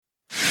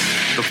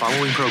The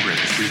following program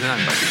is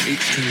presented by the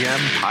HTM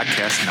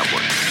Podcast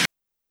Network.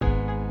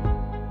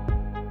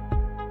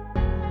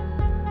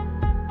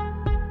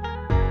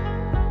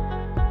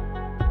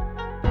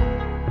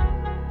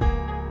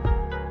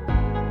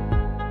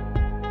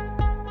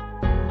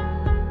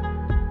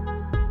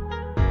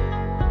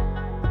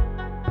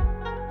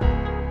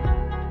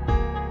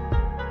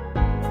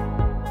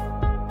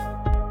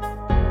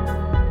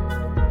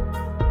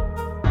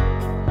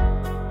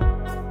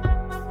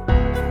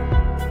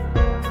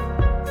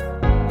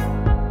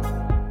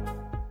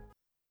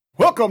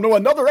 Welcome to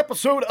another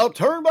episode of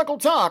Turnbuckle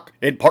Talk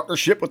in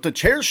partnership with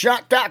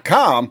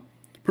thechairshot.com,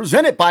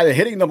 presented by the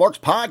Hitting the Marks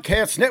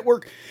Podcast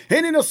Network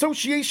and in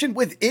association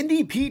with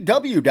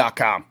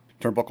NDPW.com.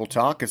 Turnbuckle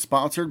Talk is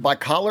sponsored by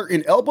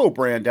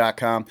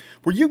collarandelbowbrand.com,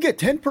 where you get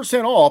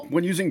 10% off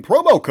when using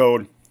promo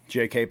code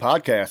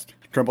JKPodcast.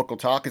 Turnbuckle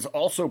Talk is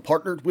also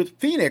partnered with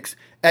Phoenix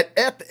at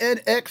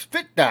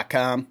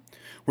FNXFit.com,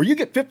 where you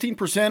get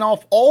 15%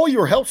 off all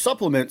your health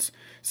supplements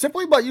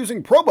simply by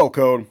using promo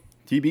code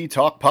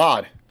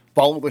TBTalkPod.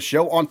 Follow the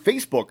show on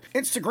Facebook,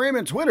 Instagram,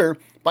 and Twitter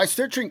by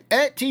searching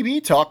at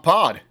TB Talk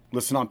Pod.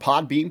 Listen on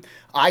Podbean,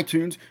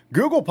 iTunes,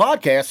 Google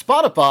Podcasts,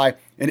 Spotify,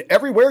 and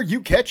everywhere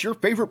you catch your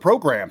favorite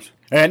programs.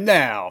 And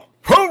now,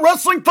 pro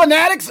wrestling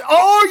fanatics,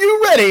 are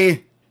you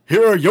ready?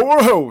 Here are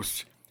your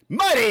hosts,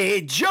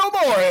 Mighty Joe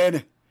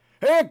Morin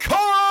and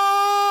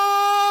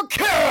Carl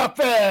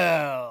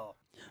Carafel.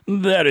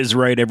 That is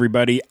right,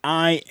 everybody.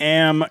 I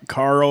am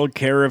Carl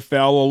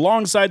Carafel,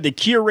 alongside the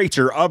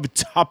curator of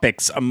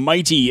topics,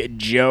 Mighty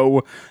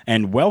Joe,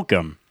 and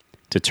welcome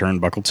to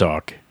Turnbuckle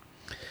Talk.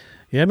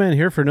 Yeah, man,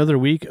 here for another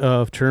week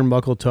of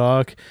Turnbuckle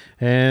Talk,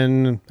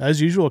 and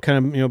as usual,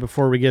 kind of,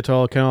 before we get to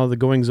all the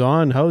goings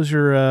on, how's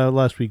your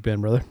last week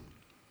been, brother?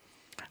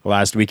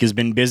 Last week has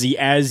been busy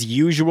as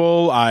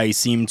usual. I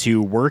seem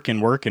to work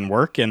and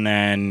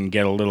then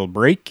get a little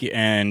break.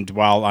 And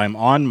while I'm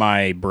on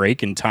my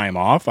break and time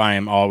off,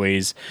 I'm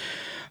always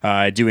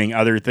doing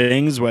other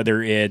things,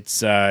 whether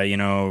it's,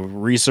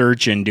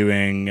 research and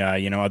doing,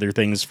 other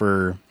things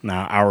for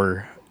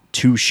our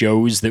two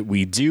shows that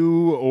we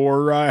do,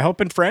 or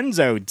helping friends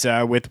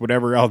out with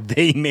whatever else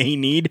they may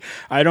need.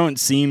 I don't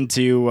seem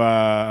to,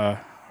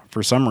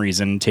 for some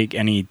reason, take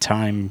any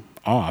time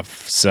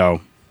off.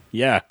 So,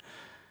 yeah.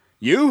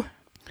 You?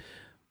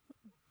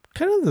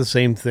 Kind of the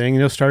same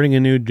thing, starting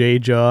a new day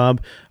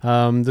job.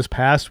 This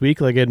past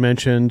week, like I had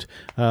mentioned,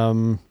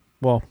 you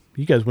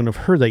guys wouldn't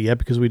have heard that yet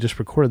because we just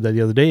recorded that the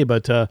other day,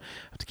 but I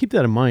have to keep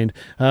that in mind.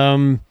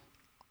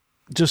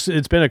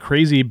 It's been a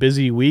crazy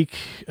busy week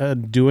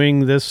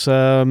doing this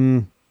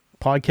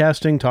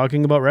podcasting,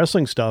 talking about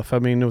wrestling stuff. I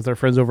mean, with our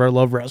friends over at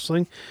Love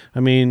Wrestling. I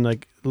mean,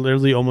 like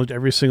literally almost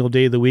every single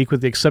day of the week, with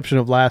the exception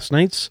of last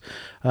night's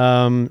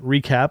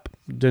recap.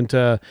 Didn't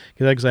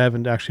because I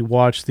haven't actually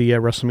watched the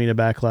WrestleMania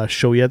Backlash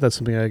show yet. That's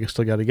something I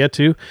still got to get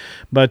to.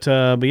 But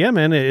yeah,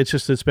 man,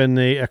 it's been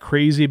a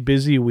crazy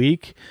busy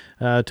week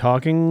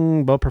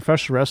talking about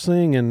professional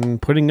wrestling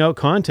and putting out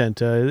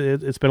content.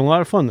 It's been a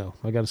lot of fun, though,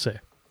 I got to say.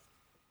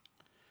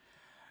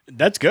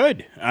 That's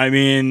good. I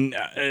mean,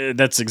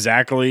 that's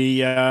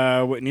exactly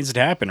what needs to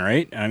happen,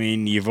 right? I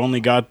mean, you've only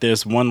got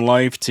this one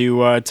life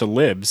to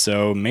live,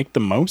 so make the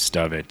most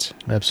of it.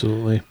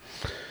 Absolutely.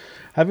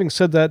 Having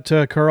said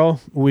that,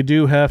 Carl, we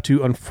do have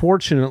to,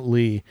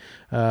 unfortunately,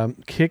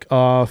 kick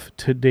off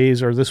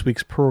this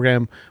week's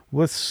program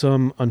with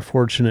some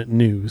unfortunate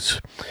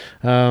news.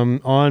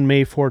 On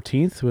May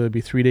 14th, it would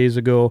be 3 days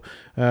ago,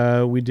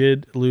 we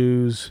did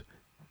lose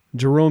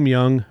Jerome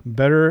Young,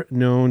 better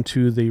known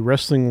to the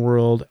wrestling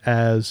world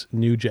as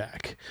New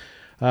Jack.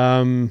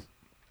 What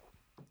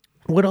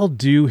I'll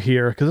do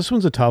here, because this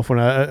one's a tough one,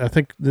 I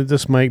think that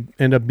this might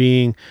end up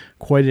being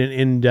quite an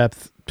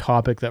in-depth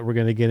topic that we're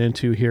going to get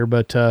into here,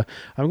 but I'm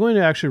going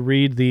to actually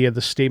read the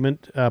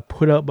statement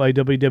put out by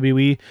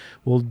WWE.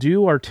 We'll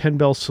do our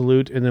 10-bell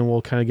salute, and then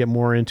we'll kind of get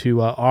more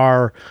into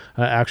our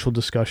actual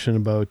discussion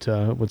about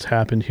what's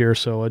happened here.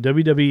 So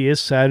WWE is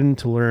saddened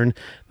to learn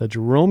that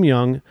Jerome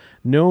Young,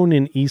 known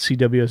in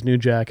ECW as New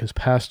Jack, has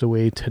passed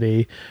away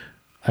today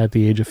at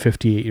the age of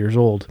 58 years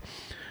old.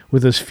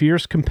 With his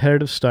fierce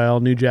competitive style,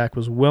 New Jack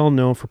was well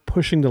known for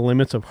pushing the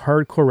limits of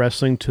hardcore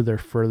wrestling to their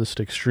furthest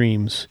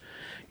extremes.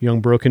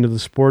 Young broke into the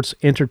sports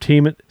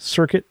entertainment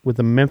circuit with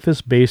the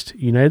Memphis-based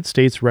United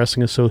States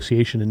Wrestling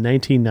Association in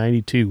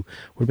 1992.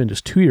 Would have been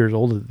just 2 years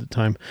old at the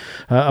time.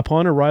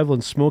 Upon arrival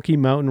in Smoky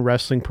Mountain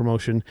Wrestling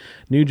promotion,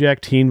 New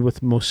Jack teamed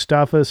with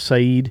Mustafa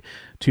Saeed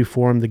to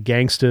form the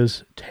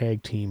Gangstas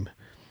tag team.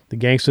 The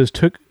Gangstas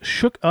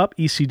shook up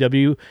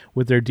ECW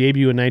with their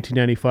debut in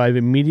 1995,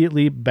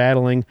 immediately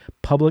battling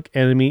Public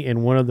Enemy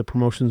in one of the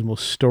promotion's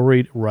most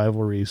storied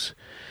rivalries.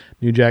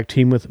 New Jack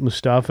teamed with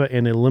Mustafa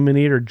and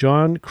Eliminator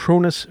John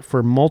Cronus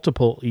for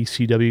multiple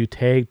ECW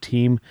tag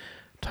team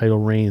title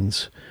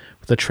reigns.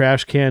 With a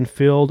trash can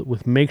filled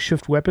with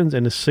makeshift weapons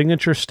and a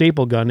signature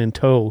staple gun in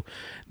tow,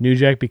 New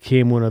Jack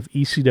became one of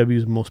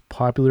ECW's most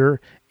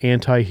popular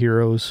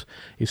anti-heroes,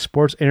 a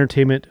sports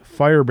entertainment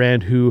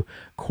firebrand who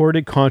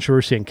courted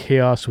controversy and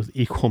chaos with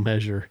equal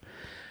measure.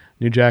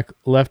 New Jack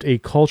left a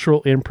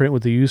cultural imprint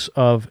with the use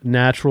of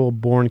Natural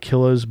Born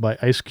Killers by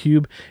Ice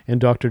Cube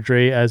and Dr.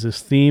 Dre as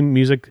his theme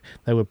music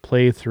that would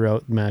play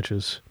throughout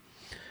matches.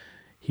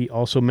 He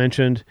also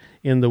mentioned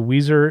in the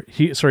Weezer.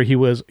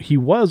 He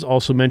was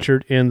also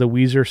mentioned in the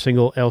Weezer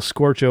single El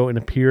Scorcho and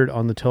appeared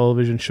on the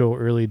television show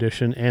Early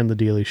Edition and The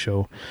Daily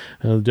Show.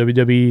 The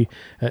WWE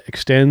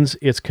extends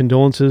its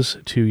condolences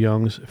to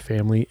Young's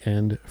family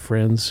and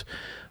friends.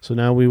 So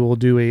now we will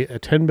do a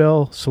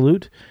 10-bell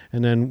salute,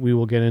 and then we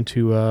will get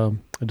into a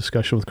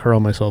discussion with Carl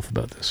and myself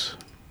about this.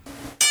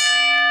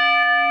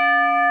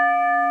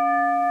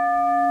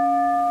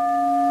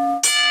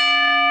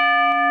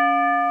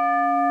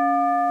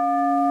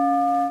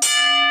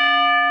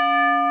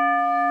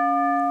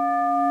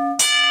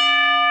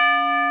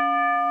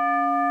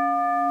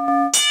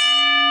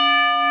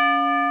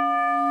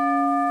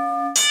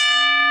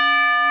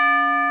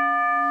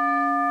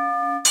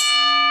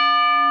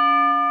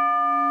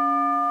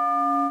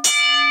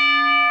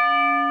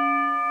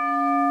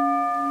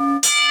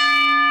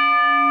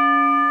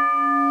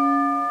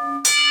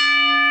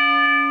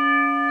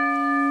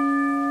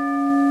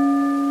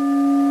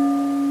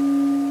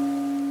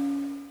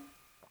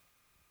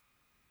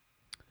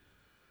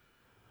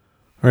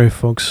 All right,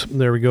 folks,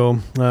 there we go.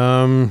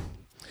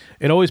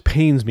 It always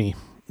pains me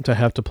to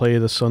have to play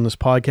this on this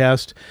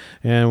podcast,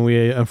 and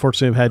we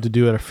unfortunately have had to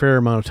do it a fair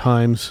amount of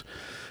times.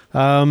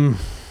 They're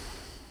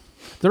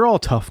all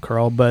tough,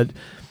 Carl, but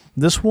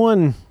this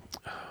one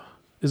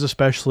is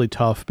especially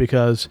tough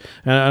because,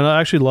 and I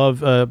actually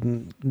love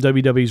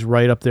WWE's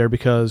right up there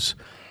because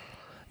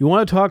you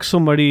want to talk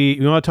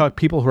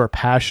people who are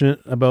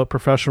passionate about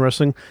professional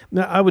wrestling.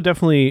 Now, I would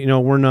definitely,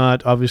 we're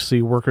not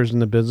obviously workers in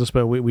the business,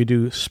 but we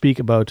do speak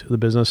about the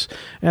business.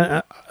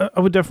 And I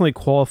would definitely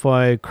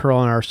qualify Carl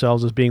and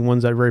ourselves as being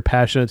ones that are very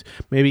passionate,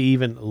 maybe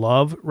even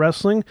love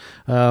wrestling.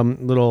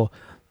 Little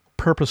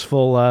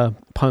purposeful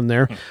pun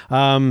there.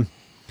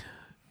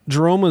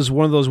 Jerome was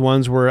one of those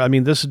ones where,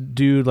 this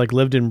dude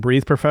lived and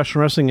breathed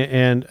professional wrestling.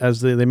 And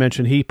as they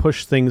mentioned, he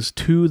pushed things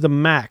to the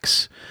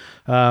max.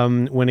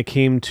 When it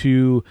came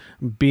to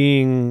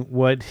being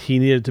what he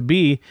needed to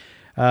be,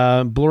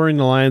 blurring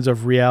the lines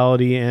of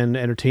reality and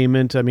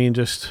entertainment.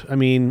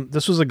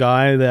 This was a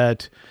guy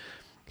that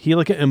he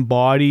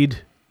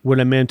embodied what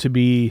it meant to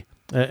be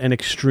an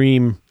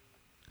extreme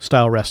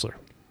style wrestler.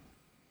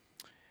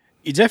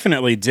 He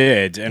definitely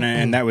did,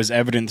 and that was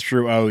evident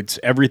throughout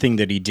everything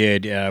that he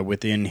did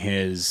within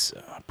his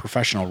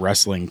professional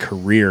wrestling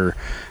career,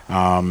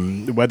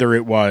 whether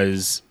it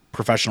was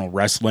professional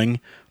wrestling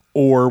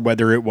or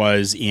whether it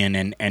was in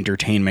an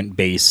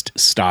entertainment-based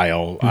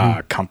style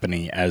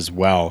company as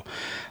well.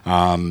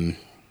 You're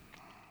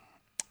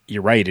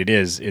right, it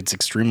is. It's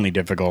extremely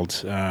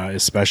difficult,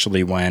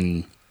 especially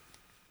when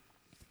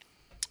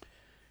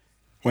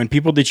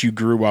people that you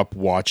grew up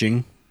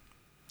watching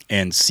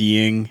and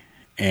seeing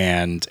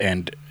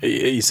and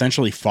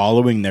essentially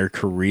following their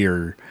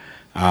career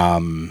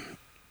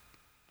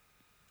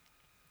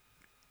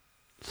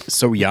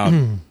so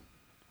young.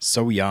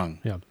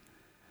 Yeah.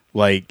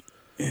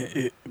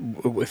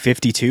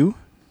 52?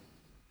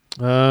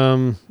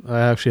 I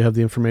actually have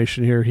the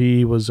information here.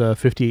 He was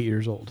 58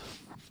 years old.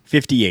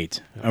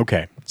 58. Yeah.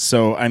 Okay.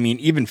 So,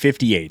 even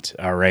 58.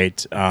 All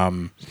right.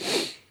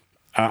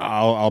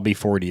 I'll be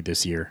 40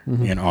 this year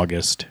in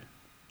August.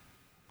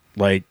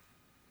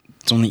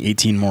 It's only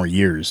 18 more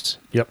years.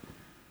 Yep.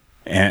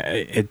 And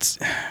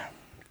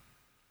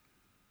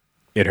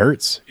it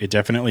hurts. It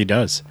definitely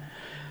does.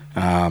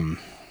 I'm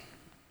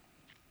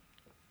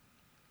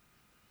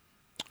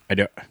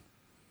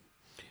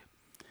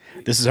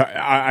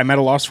at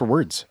a loss for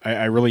words.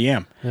 I really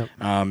am. Yep.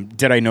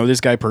 Did I know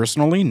this guy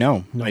personally?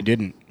 No, I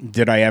didn't.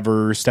 Did I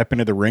ever step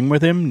into the ring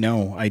with him?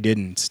 No, I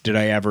didn't. Did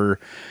I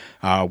ever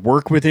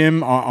work with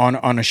him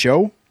on a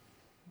show?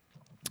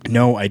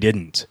 No, I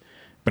didn't.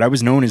 But I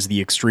was known as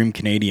the Extreme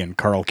Canadian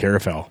Carl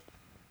Carafel.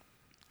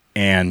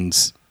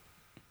 And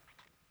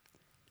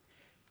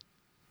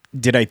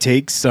did I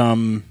take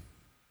some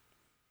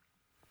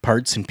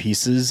parts and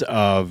pieces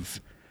of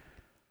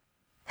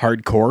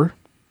hardcore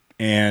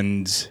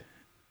and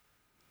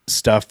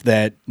stuff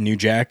that New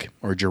Jack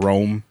or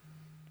Jerome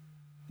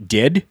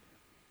did?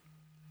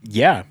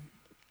 Yeah,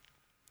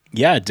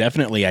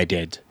 definitely I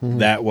did.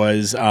 That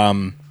was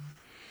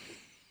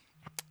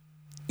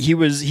he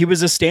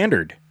was a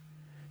standard.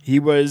 He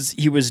was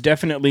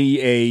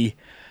definitely a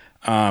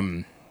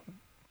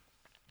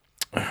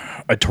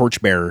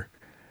torchbearer,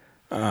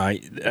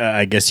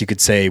 I guess you could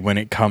say, when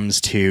it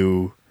comes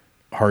to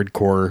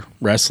hardcore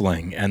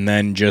wrestling. And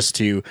then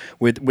just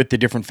with the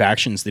different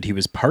factions that he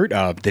was part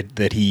of,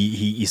 that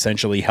he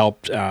essentially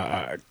helped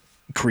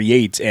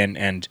create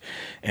and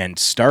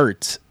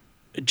start,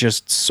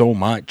 just so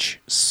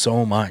much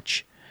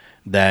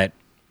that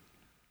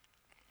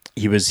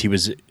he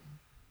was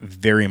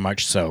very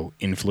much so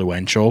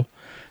influential,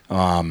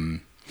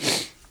 and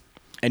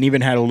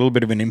even had a little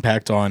bit of an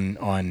impact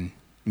on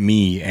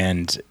me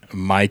and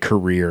my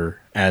career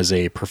as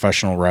a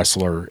professional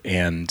wrestler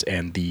and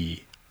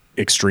the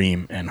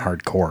extreme and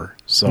hardcore.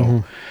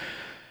 So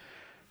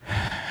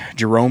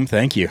Jerome,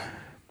 thank you.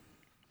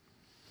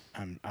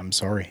 I'm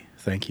sorry.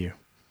 Thank you.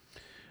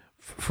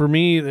 For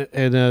me,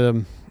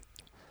 and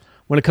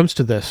when it comes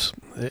to this,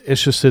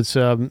 it's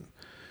I'm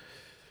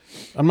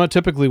not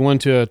typically one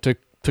to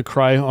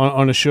cry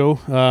on a show,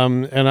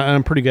 and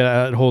I'm pretty good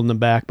at holding them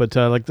back. But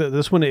like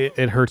this one,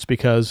 it hurts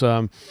because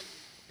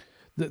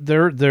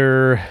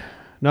they're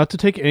not to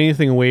take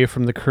anything away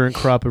from the current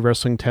crop of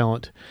wrestling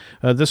talent.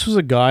 This was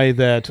a guy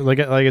that, like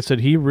I said,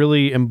 he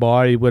really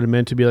embodied what it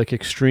meant to be like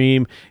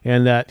extreme,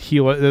 and that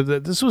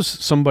this was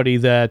somebody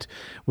that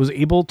was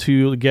able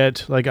to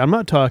get, like, I'm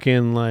not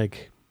talking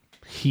like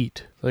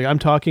heat, like I'm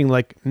talking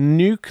like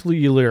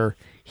nuclear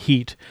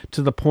heat,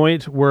 to the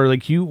point where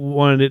like you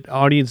wanted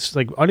audience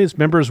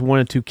members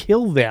wanted to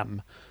kill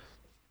them.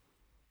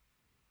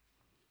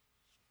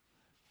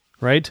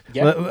 Right?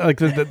 Yeah. Like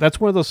that's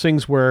one of those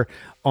things where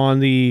on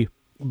the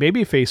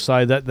babyface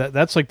side,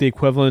 that's like the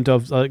equivalent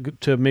of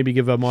to maybe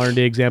give a modern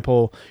day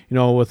example,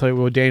 with like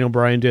what Daniel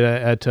Bryan did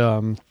at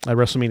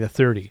WrestleMania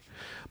 30.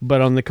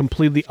 But on the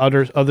completely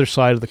other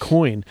side of the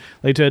coin,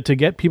 like to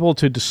get people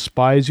to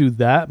despise you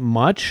that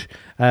much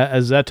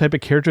as that type of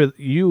character,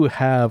 you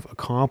have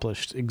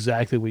accomplished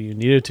exactly what you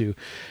needed to,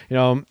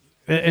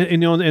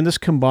 And this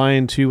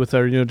combined too with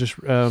our, just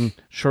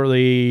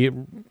shortly,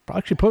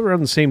 actually put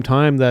around the same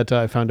time that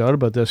I found out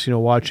about this,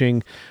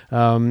 watching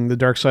the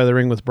Dark Side of the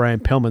Ring with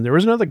Brian Pillman. There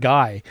was another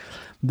guy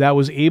that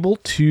was able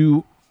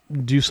to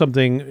do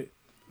something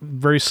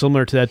very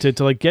similar to that,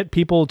 to like get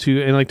people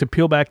to, and like to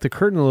peel back the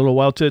curtain a little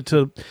while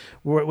to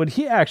what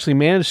he actually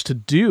managed to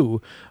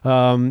do,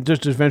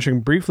 just venturing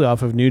briefly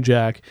off of New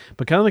Jack,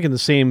 but kind of like in the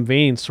same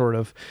vein, sort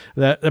of,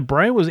 that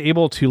Brian was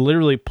able to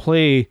literally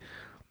play.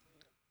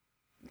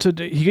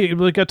 He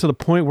really got to the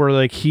point where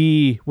like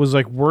he was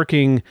like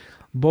working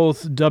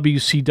both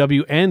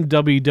WCW and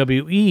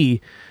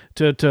WWE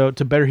to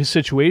better his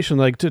situation,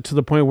 like to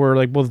the point where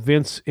like both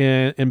Vince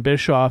and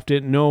Bischoff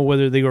didn't know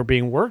whether they were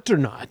being worked or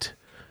not.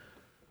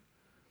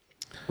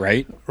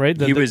 Right.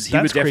 He was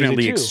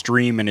definitely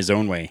extreme in his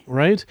own way.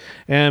 Right.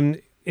 And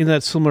in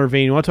that similar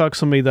vein, you want to talk to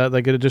somebody that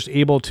like just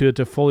able to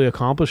fully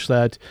accomplish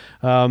that.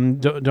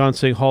 Don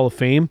saying Hall of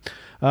Fame.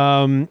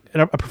 A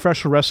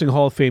professional wrestling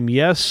Hall of Fame,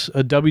 yes.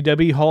 A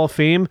WWE Hall of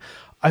Fame,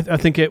 I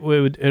think it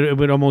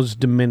would almost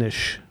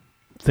diminish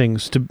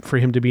things for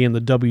him to be in the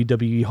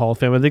WWE Hall of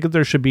Fame. I think that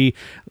there should be,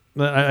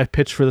 I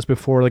pitched for this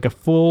before, like a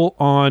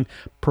full-on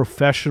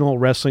professional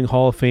wrestling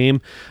Hall of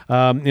Fame.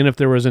 And if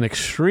there was an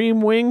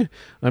extreme wing,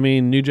 I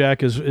mean, New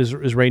Jack is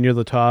right near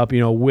the top,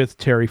 with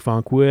Terry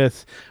Funk,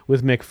 with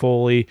Mick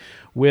Foley,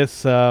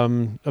 with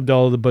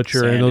Abdullah the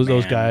Butcher, and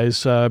those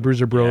guys,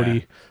 Bruiser Brody.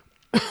 Yeah.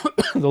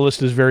 The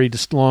list is very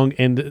long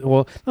and,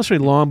 well, not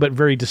necessarily long, but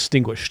very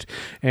distinguished.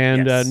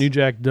 And yes. New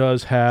Jack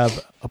does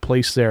have a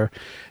place there.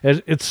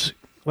 It's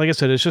like I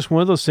said, it's just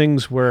one of those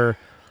things where,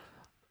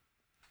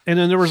 and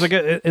then there was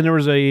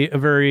a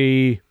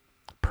very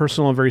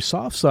personal and very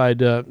soft side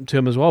to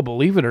him as well,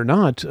 believe it or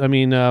not. I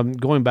mean,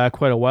 going back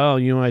quite a while,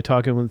 I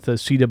talking with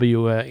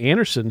C.W.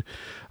 Anderson,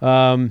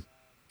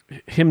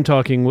 him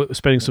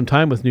spending some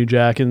time with New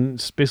Jack, and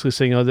basically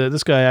saying, that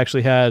this guy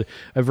actually had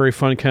a very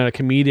fun kind of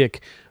comedic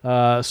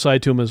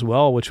side to him as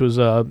well, which was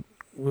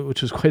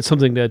quite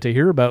something to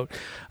hear about.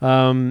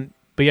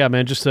 But yeah,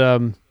 man, just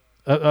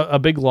a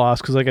big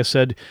loss, because like I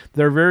said,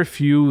 there are very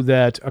few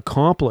that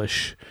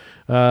accomplish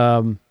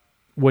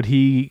what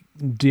he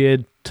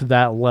did to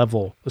that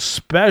level,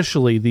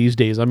 especially these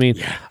days. I mean,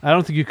 yeah. I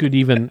don't think you could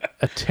even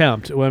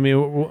attempt. I mean,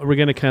 we're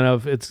going to kind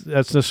of,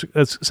 that's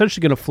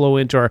essentially going to flow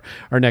into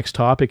our next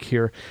topic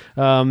here.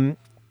 I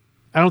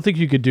don't think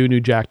you could do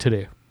New Jack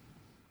today,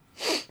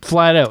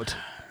 flat out,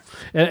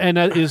 and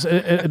that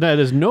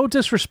is no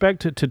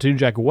disrespect to New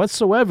Jack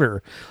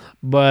whatsoever,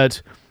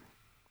 but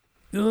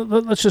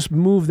let's just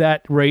move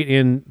that right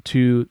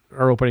into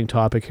our opening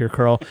topic here,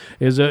 Carl.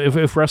 Is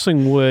if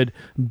wrestling would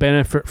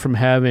benefit from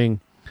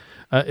having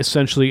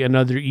essentially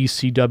another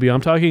ECW.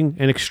 I'm talking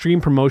an extreme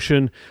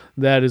promotion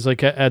that is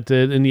like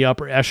in the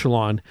upper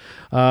echelon.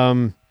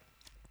 As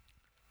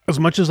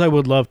much as I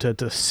would love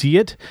to see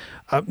it,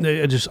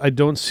 I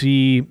don't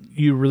see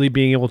you really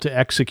being able to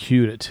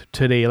execute it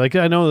today. Like,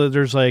 I know that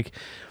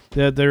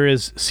there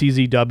is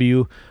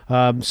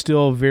CZW,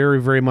 still very,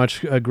 very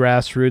much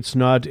grassroots,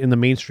 not in the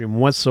mainstream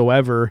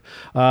whatsoever.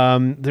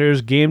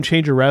 There's Game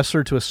Changer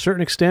Wrestler to a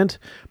certain extent,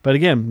 but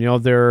again,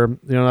 they're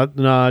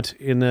not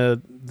in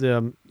the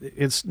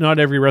it's not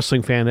every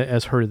wrestling fan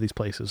has heard of these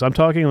places. I'm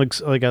talking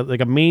like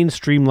a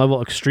mainstream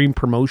level extreme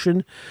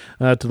promotion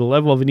to the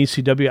level of an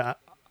ECW.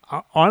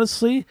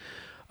 Honestly,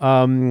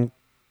 I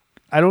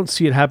don't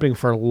see it happening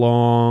for a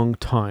long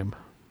time.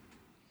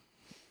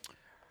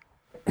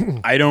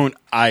 I don't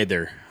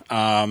either.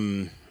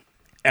 And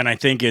I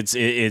think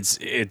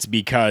it's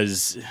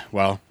because,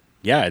 well,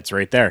 yeah, it's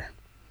right there.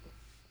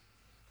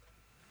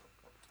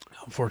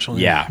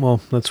 Unfortunately. Yeah. Well,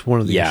 that's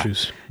one of the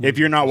issues. If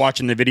you're not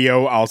watching the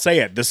video, I'll say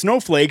it. The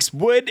Snowflakes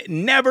would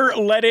never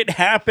let it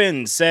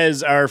happen,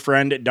 says our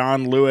friend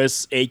Don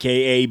Lewis,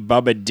 a.k.a.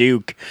 Bubba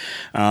Duke.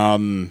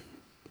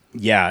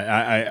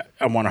 yeah,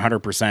 I'm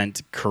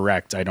 100%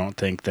 correct. I don't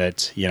think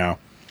that,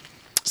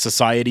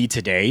 society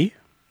today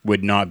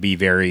would not be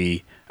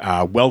very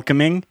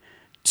welcoming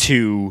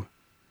to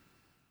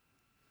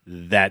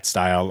that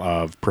style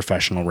of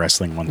professional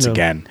wrestling once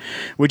again,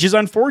 which is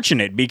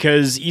unfortunate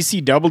because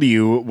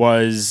ECW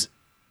was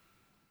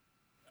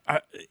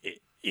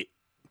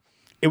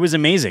it was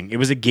amazing. It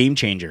was a game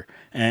changer.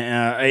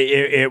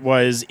 It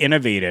was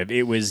innovative.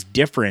 It was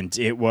different.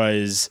 It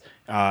was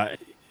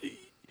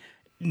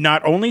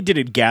not only did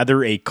it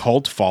gather a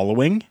cult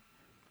following,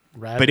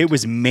 but it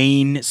was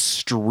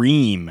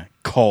mainstream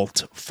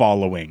cult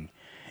following.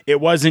 It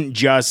wasn't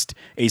just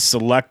a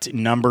select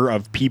number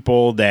of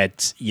people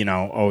that,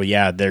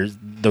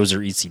 those are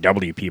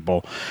ECW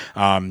people.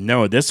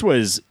 No, this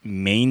was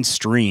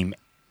mainstream.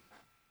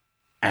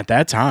 At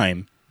that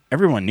time,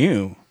 everyone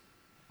knew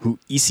who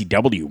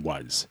ECW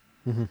was,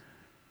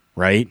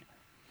 right?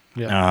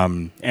 Yeah.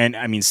 And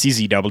I mean,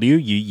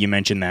 CZW, you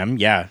mentioned them.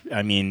 Yeah.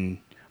 I mean,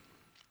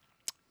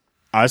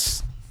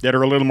 us that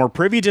are a little more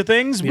privy to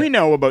things, we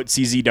know about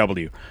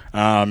CZW.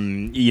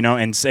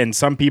 And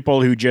some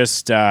people who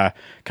just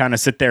kind of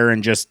sit there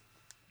and just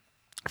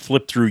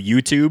flip through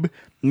YouTube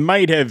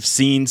might have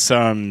seen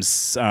some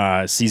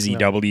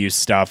CZW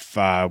stuff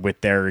with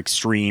their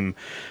extreme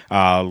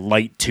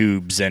light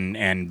tubes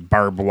and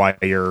barbed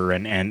wire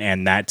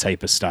and that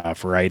type of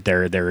stuff, right?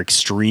 They're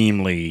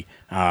extremely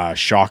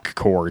shock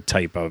core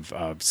type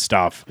of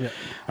stuff.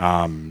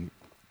 Yeah.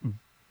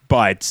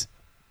 But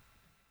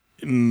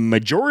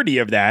majority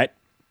of that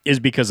is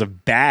because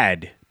of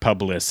bad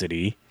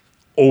publicity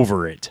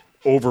over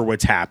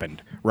what's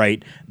happened,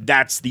 right?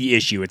 That's the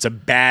issue. It's a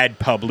bad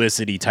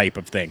publicity type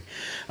of thing.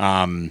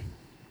 I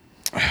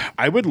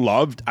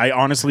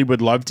honestly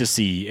would love to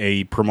see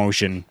a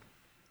promotion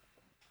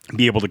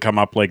be able to come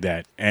up like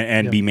that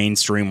and be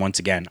mainstream once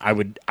again. I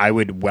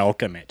would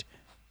welcome it.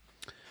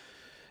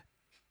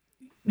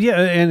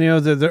 Yeah, and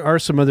there are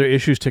some other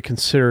issues to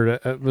consider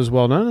as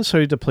well. Not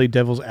necessarily to play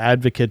devil's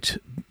advocate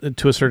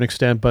to a certain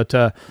extent, but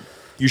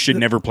you should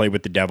never play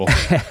with the devil.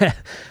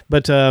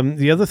 But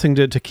the other thing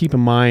to keep in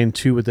mind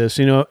too with this,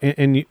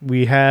 and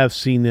we have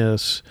seen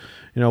this,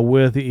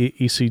 with the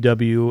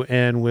ECW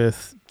and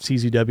with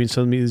CZW and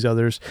some of these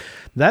others,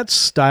 that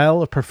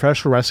style of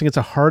professional wrestling, it's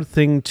a hard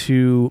thing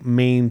to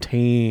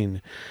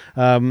maintain.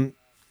 One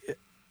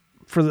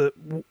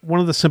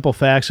of the simple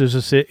facts is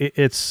just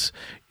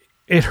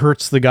it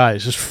hurts the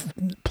guys, just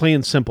plain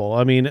and simple.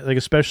 I mean, like,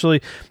 especially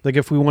like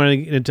if we want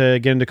to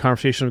get into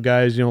conversation of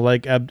guys,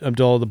 like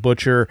Abdullah the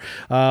Butcher,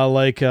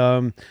 like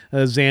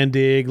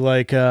Zandig,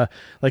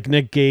 like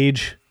Nick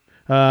Gage.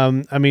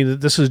 I mean,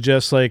 this is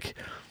just like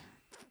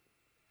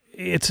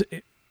it's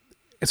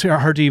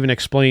hard to even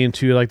explain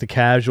to like the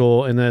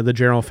casual and the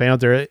general fan out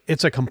there.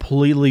 It's a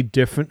completely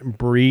different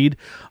breed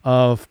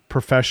of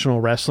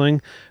professional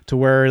wrestling, to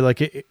where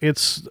like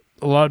it's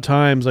a lot of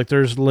times like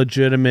there's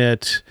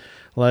legitimate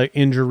like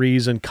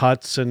injuries and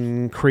cuts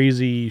and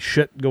crazy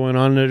shit going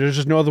on. There's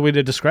just no other way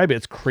to describe it.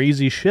 It's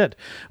crazy shit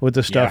with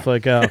the stuff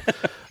like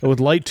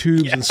with light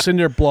tubes and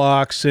cinder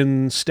blocks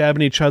and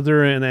stabbing each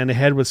other and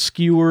head with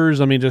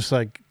skewers. I mean, just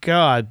like,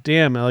 God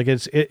damn, like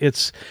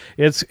it's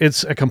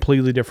a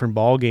completely different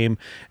ball game.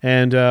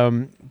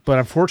 And but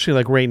unfortunately,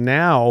 like right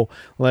now,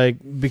 like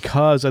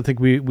because I think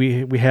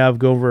we have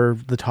go over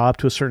the top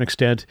to a certain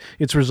extent,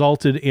 it's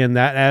resulted in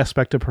that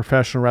aspect of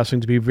professional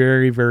wrestling to be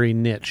very, very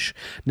niche.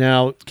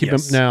 Now,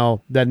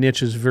 now that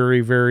niche is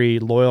very, very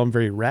loyal and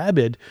very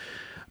rabid,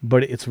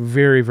 but it's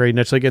very, very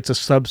niche. Like it's a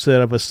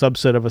subset of a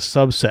subset of a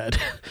subset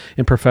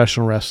in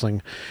professional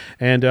wrestling.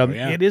 And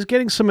it is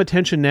getting some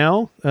attention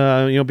now,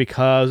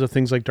 because of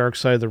things like Dark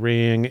Side of the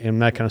Ring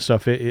and that kind of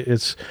stuff.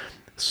 It's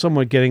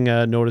somewhat getting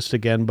noticed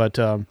again, but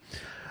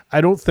I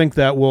don't think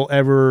that we'll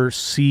ever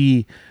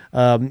see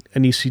an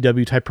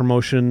ECW type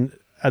promotion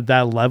at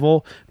that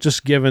level,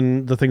 just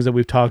given the things that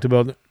we've talked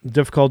about,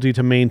 difficulty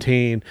to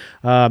maintain,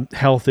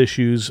 health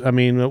issues. I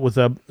mean, with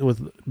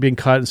being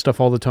cut and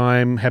stuff all the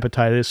time,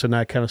 hepatitis and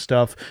that kind of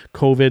stuff,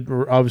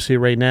 COVID obviously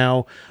right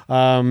now,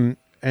 and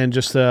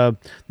just the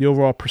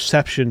overall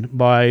perception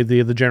by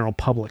the general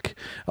public.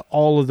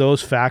 All of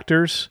those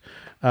factors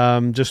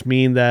just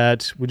mean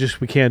that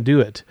we can't do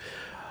it.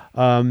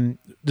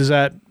 Does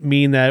that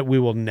mean that we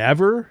will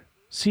never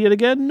see it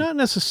again? Not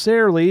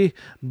necessarily,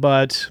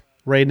 but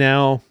right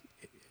now,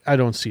 I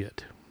don't see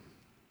it.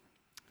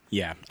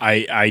 Yeah,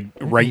 I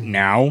right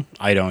now,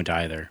 I don't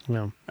either.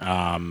 No.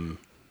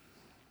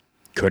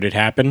 Could it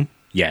happen?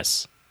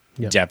 Yes,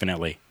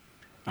 definitely.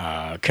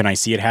 Can I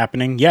see it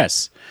happening?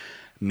 Yes.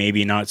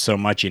 Maybe not so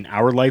much in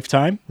our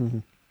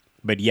lifetime,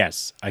 but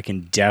yes, I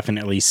can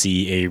definitely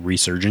see a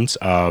resurgence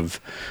of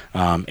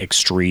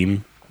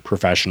extreme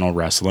professional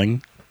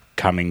wrestling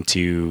coming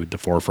to the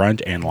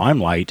forefront and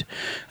limelight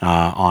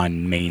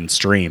on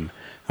mainstream.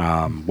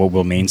 What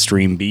will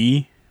mainstream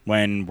be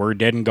when we're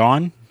dead and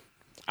gone?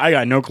 I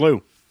got no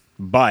clue.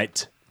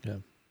 But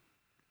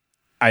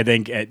I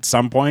think at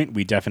some point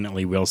we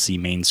definitely will see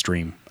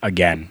mainstream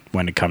again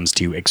when it comes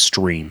to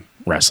extreme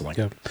wrestling.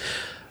 Yeah.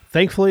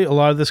 thankfully, a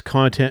lot of this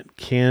content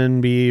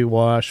can be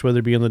watched, whether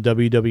it be on the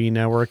WWE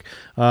Network.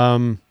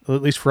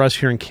 At least for us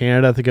here in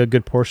Canada, I think a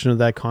good portion of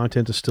that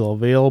content is still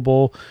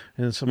available.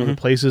 And in some of the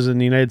places in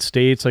the United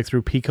States, like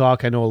through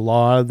Peacock, I know a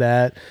lot of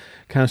that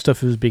kind of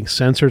stuff is being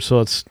censored. So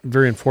it's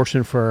very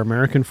unfortunate for our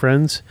American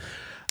friends.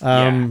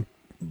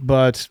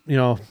 But,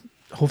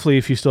 hopefully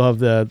if you still have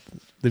the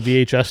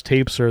VHS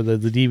tapes or the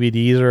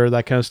DVDs or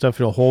that kind of stuff,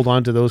 hold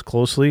on to those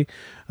closely.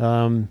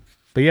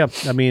 But yeah,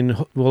 I mean,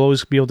 we'll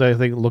always be able to, I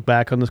think, look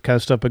back on this kind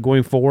of stuff. But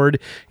going forward,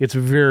 it's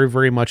very,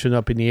 very much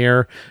up in the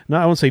air.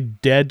 Not, I won't say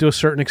dead to a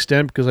certain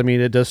extent, because, I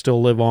mean, it does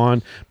still live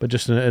on, but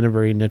just in a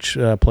very niche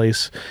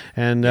place.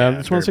 And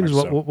it's one of those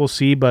things we'll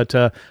see. But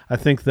I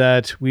think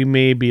that we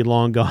may be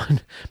long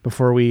gone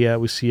before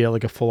we see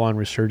like a full-on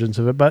resurgence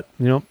of it. But,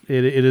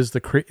 it is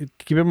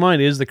keep in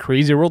mind, it is the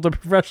crazy world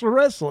of professional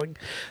wrestling.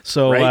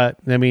 So, right.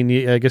 I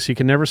mean, I guess you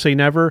can never say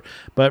never.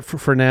 But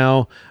for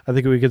now, I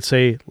think we could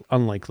say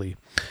unlikely.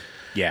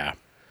 Yeah.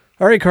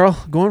 All right,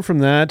 Carl, going from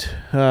that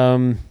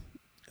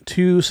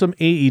to some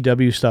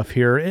AEW stuff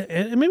here.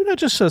 And maybe not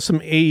just some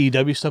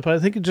AEW stuff, but I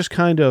think just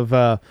kind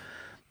of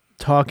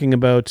talking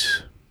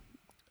about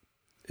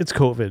it's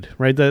COVID,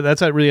 right?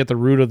 That's really at the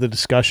root of the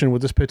discussion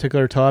with this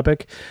particular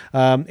topic.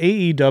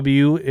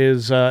 AEW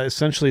is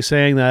essentially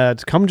saying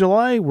that come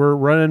July, we're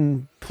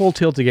running full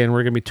tilt again.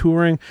 We're going to be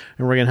touring,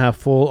 and we're going to have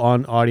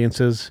full-on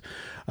audiences.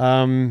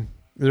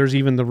 There's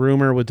even the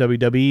rumor with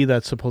WWE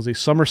that supposedly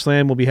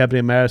SummerSlam will be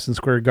happening in Madison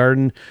Square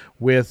Garden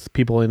with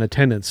people in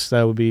attendance.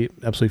 That would be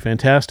absolutely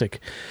fantastic.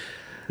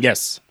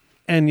 Yes.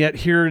 And yet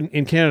here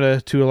in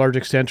Canada, to a large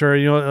extent, or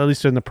at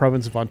least in the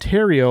province of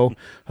Ontario,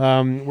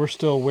 we're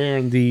still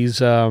wearing these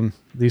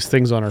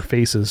things on our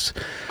faces.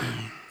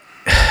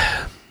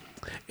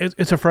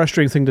 It's a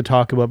frustrating thing to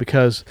talk about,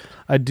 because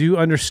I do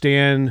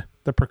understand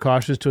the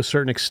precautions to a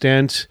certain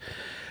extent.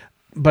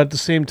 But at the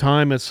same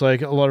time, it's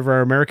like a lot of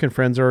our American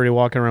friends are already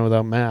walking around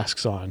without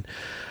masks on.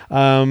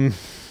 I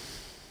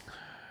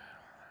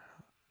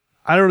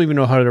don't even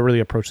know how to really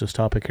approach this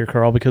topic here,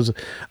 Carl, because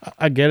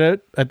I get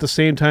it. At the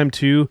same time,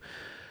 too,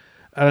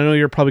 I know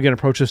you're probably going to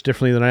approach this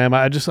differently than I am.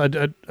 I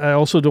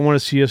also don't want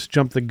to see us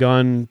jump the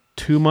gun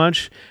too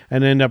much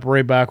and end up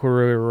right back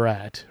where we were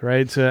at,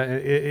 right?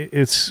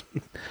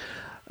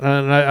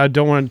 I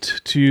don't want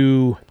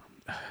to,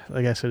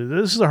 like I said,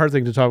 this is a hard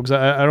thing to talk, because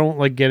I don't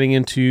like getting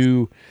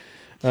into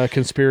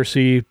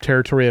conspiracy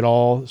territory at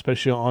all,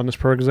 especially on this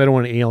program, because I don't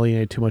want to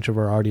alienate too much of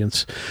our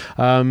audience.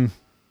 I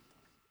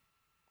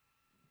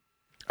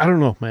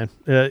don't know, man.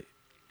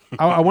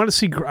 I want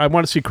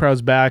to see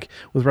crowds back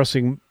with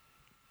wrestling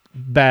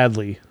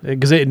badly,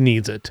 because it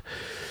needs it.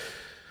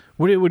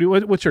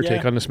 What's your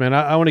take on this, man?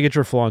 I want to get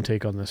your full-on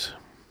take on this.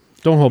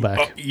 Don't hold back.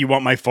 Oh, you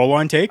want my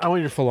full-on take? I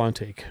want your full-on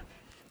take.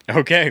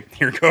 Okay,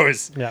 here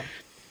goes. Yeah.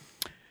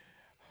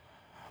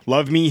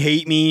 Love me,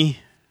 hate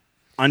me,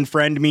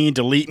 unfriend me,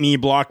 delete me,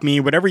 block me,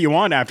 whatever you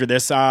want after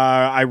this.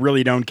 I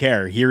really don't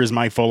care. Here is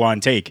my full-on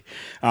take.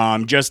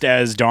 Just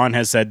as Don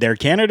has said there,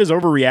 Canada's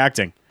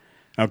overreacting.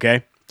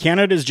 Okay?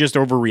 Canada's just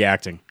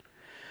overreacting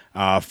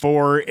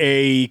for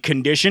a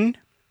condition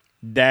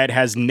that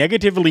has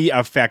negatively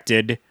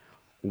affected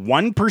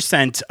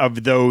 1%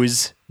 of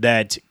those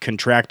that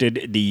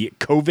contracted the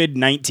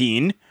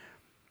COVID-19.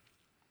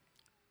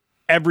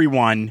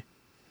 Everyone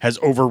has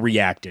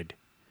overreacted.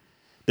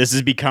 This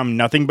has become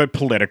nothing but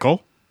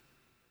political.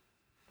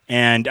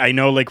 And I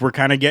know, we're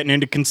kind of getting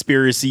into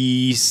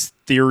conspiracy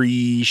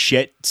theory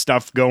shit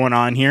stuff going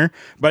on here,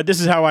 but this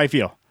is how I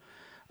feel.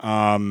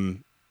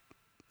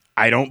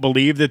 I don't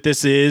believe that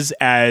this is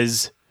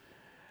as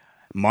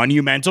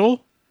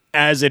monumental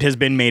as it has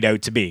been made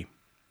out to be.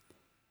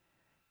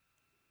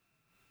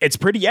 It's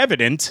pretty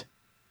evident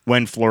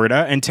when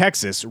Florida and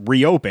Texas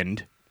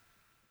reopened,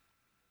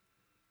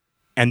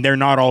 and they're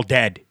not all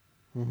dead.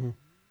 Mm-hmm.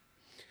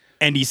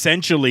 And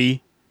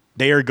essentially,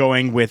 they are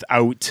going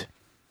without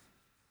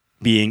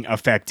being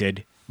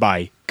affected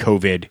by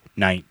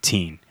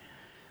COVID-19.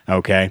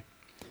 Okay?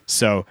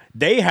 So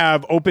they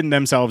have opened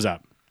themselves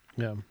up.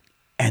 Yeah.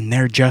 And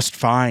they're just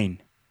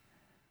fine.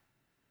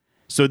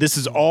 So this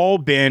has all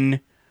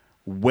been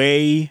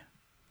way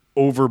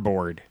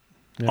overboard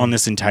on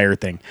this entire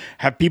thing.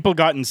 Have people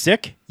gotten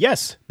sick?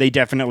 Yes, they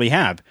definitely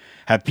have.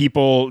 Have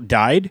people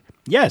died?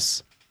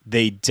 Yes,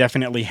 they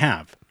definitely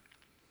have.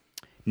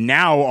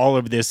 Now all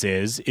of this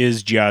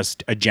is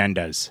just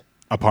agendas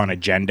upon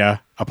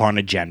agenda upon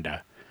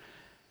agenda.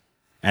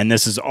 And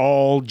this is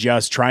all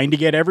just trying to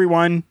get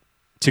everyone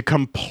to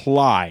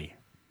comply.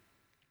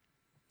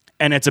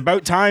 And it's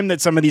about time that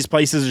some of these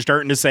places are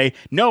starting to say,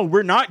 no,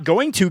 we're not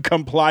going to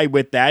comply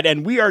with that,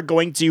 and we are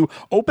going to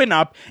open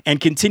up and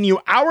continue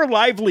our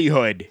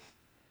livelihood.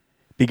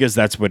 Because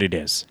that's what it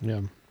is.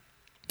 Yeah.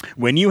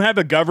 When you have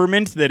a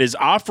government that is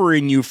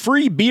offering you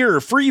free beer,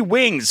 free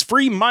wings,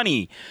 free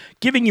money,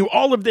 giving you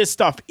all of this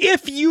stuff,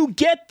 if you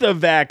get the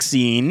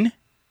vaccine,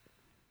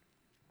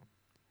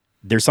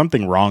 there's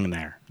something wrong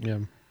there. Yeah.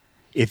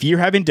 If you're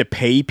having to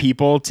pay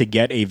people to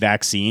get a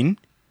vaccine,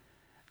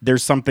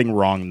 there's something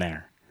wrong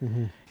there.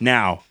 Mm-hmm.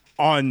 Now,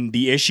 on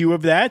the issue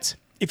of that,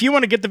 If you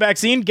want to get the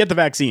vaccine, get the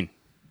vaccine.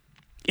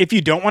 If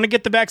you don't want to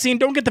get the vaccine,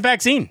 don't get the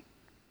vaccine.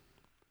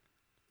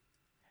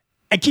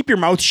 And keep your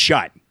mouth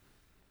shut.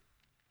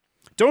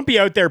 Don't be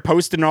out there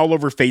posting all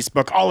over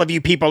Facebook, all of you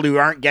people who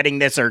aren't getting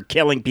this are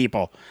killing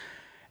people.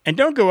 And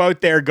don't go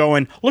out there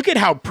going, look at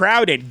how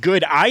proud and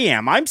good I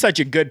am. I'm such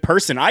a good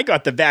person. I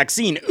got the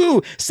vaccine.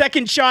 Ooh,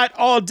 second shot,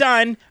 all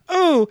done.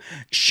 Ooh,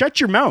 shut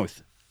your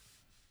mouth.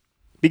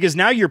 Because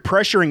now you're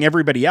pressuring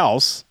everybody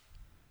else,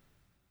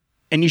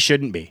 and you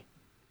shouldn't be.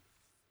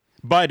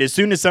 But as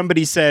soon as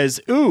somebody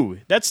says, ooh,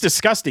 that's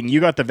disgusting,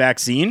 you got the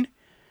vaccine,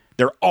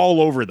 they're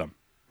all over them.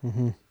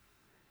 Mm-hmm.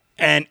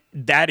 And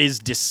that is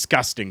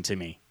disgusting to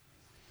me.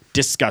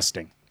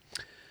 Disgusting.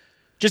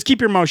 Just keep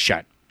your mouth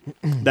shut.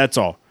 That's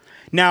all.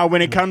 Now,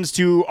 when it comes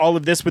to all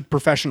of this with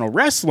professional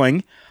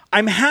wrestling,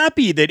 I'm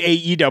happy that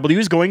AEW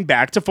is going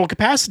back to full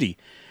capacity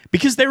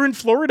because they're in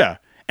Florida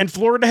and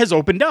Florida has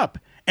opened up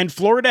and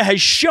Florida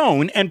has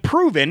shown and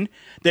proven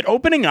that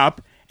opening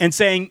up and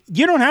saying,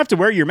 you don't have to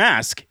wear your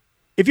mask.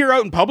 If you're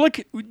out in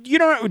public, you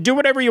don't do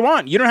whatever you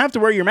want. You don't have to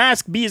wear your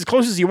mask, be as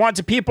close as you want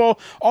to people,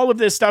 all of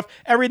this stuff.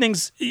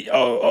 Everything's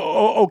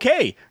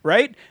okay,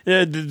 right?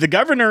 The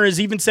governor has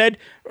even said,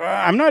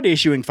 I'm not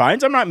issuing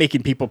fines. I'm not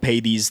making people pay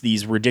these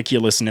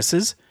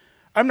ridiculousnesses.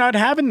 I'm not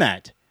having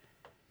that.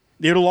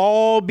 It'll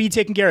all be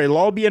taken care of. It'll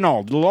all be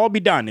annulled. It'll all be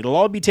done. It'll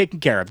all be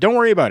taken care of. Don't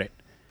worry about it.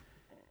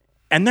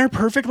 And they're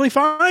perfectly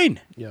fine.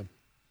 Yeah.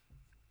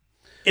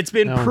 It's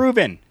been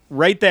proven.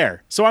 Right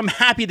there. So I'm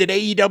happy that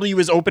AEW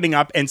is opening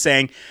up and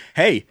saying,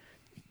 hey,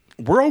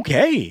 we're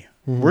okay.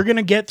 Mm-hmm. We're going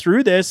to get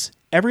through this.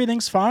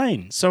 Everything's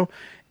fine. So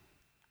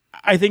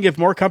I think if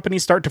more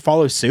companies start to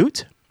follow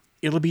suit,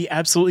 it'll be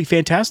absolutely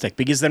fantastic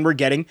because then we're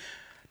getting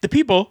the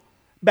people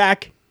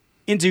back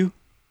into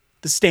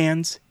the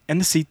stands and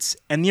the seats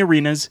and the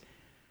arenas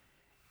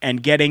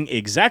and getting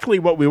exactly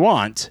what we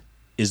want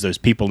is those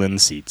people in the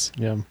seats.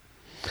 Yeah.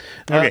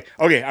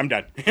 Okay, I'm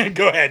done.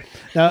 Go ahead.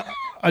 Now,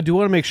 I do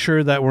want to make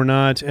sure that we're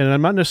not, and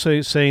I'm not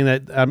necessarily saying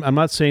that, I'm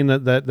not saying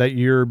that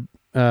you're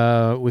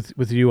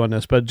with you on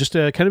this, but just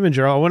kind of in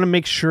general, I want to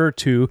make sure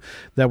too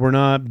that we're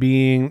not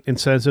being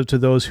insensitive to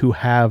those who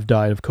have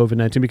died of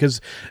COVID-19 because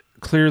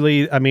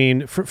clearly, I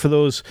mean, for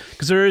those,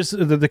 because there is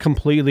the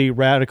completely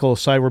radical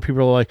side where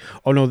people are like,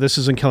 oh no, this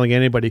isn't killing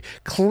anybody.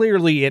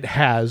 Clearly it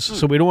has.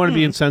 So we don't want to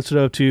be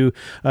insensitive to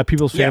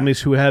people's families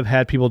who have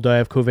had people die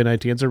of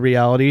COVID-19. It's a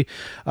reality.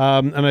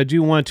 And I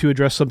do want to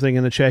address something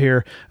in the chat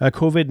here.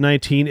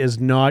 COVID-19 is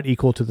not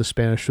equal to the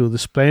Spanish flu. The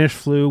Spanish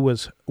flu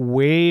was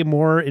way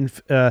more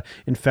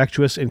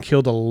infectious and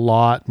killed a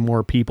lot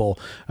more people.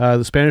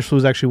 The Spanish flu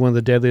is actually one of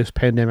the deadliest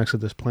pandemics that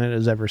this planet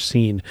has ever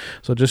seen.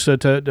 So just I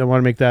want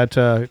to make that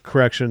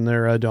correction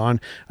there,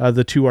 Don.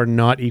 The two are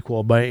not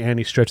equal by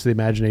any stretch of the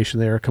imagination.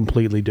 They are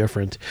completely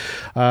different.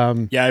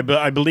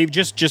 I believe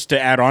just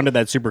to add on to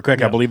that super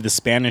quick, I believe the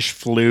Spanish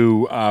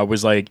flu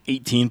was like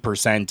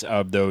 18%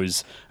 of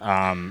those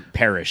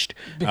perished,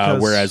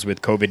 whereas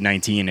with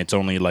COVID-19, it's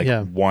only like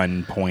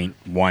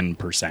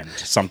 1.1%,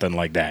 something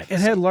like that. It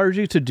had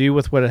largely to do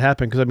with what had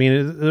happened because I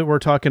mean we're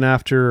talking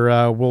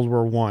after World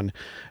War I,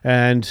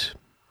 and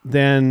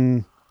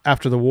then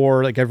after the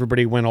war, like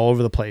everybody went all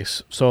over the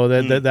place, so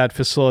that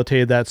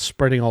facilitated that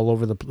spreading all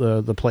over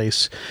the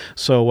place.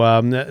 So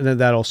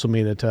that also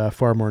made it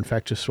far more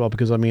infectious as well.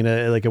 Because I mean,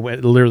 it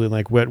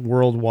went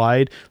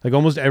worldwide. Like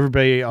almost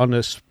everybody on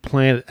this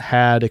planet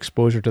had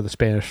exposure to the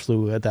Spanish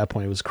flu at that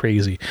point. It was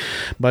crazy,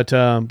 but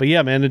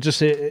yeah, man,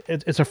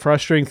 it's a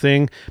frustrating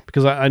thing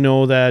because I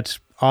know that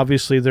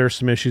obviously there's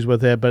some issues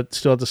with it, but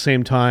still at the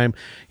same time,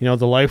 you know,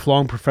 the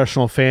lifelong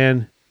professional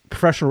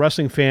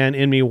wrestling fan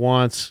in me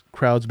wants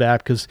crowds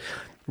back because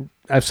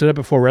I've said it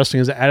before, wrestling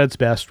is at its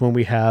best when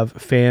we have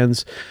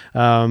fans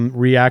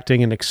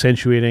reacting and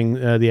accentuating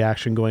the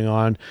action going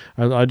on.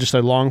 I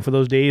long for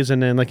those days.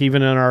 And then like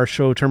even in our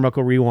show,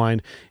 Turnbuckle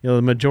Rewind, you know,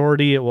 the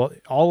majority,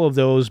 all of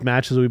those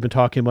matches that we've been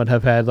talking about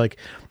have had like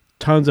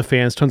tons of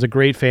fans, tons of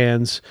great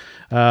fans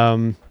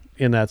in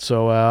that.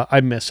 So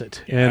I miss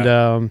it.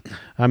 Yeah. And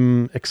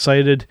I'm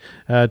excited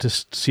to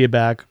see it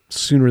back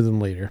sooner than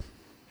later.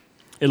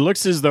 It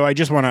looks as though I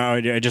just want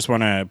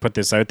to put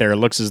this out there. It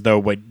looks as though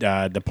what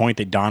the point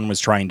that Don was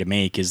trying to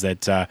make is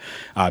that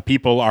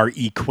people are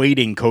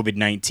equating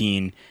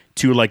COVID-19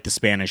 to like the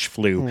Spanish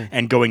flu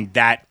and going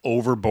that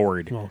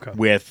overboard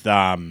with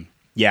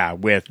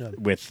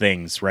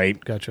things,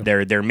 right? Gotcha.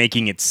 They're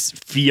making it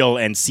feel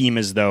and seem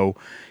as though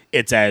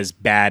it's as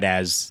bad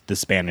as the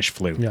Spanish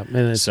flu. Yeah,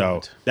 and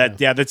so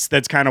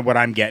that's kind of what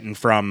I'm getting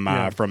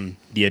from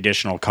the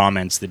additional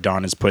comments that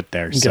Don has put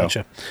there.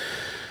 Gotcha.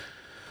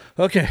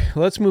 Okay,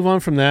 let's move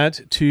on from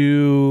that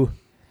to...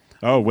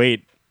 Oh,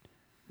 wait.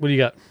 What do you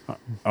got?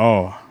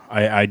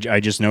 I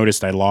just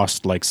noticed I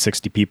lost like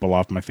 60 people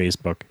off my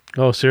Facebook.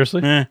 Oh, seriously?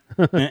 No.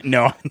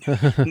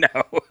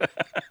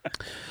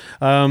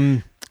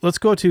 Let's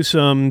go to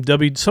some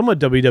somewhat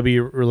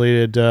WWE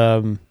related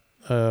a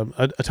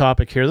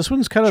topic here. This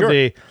one's kind of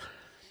it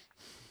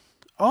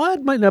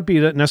might not be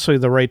necessarily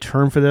the right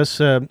term for this.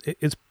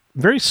 It's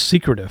very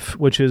secretive,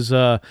 which is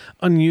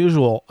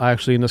unusual,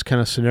 actually, in this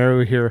kind of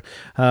scenario here.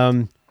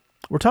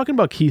 We're talking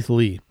about Keith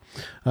Lee.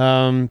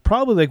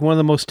 Probably like one of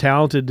the most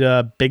talented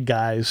big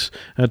guys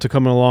to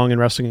come along in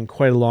wrestling in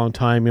quite a long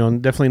time. You know,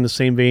 definitely in the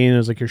same vein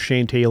as like your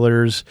Shane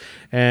Taylors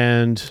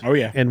and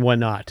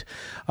whatnot.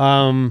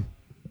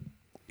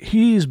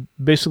 He's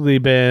basically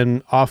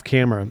been off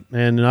camera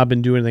and not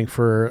been doing anything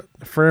for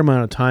a fair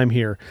amount of time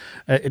here.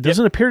 It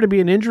doesn't appear to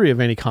be an injury of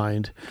any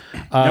kind.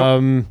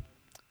 Nope.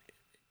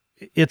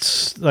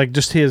 It's like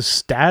just his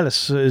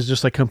status is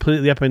just like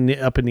completely up in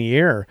the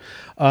air.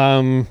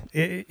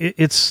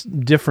 It's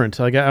different.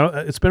 Like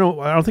I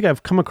don't think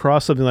I've come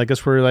across something like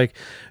this where like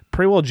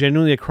pretty well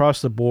genuinely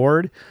across the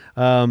board,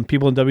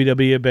 people in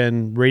WWE have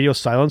been radio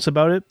silence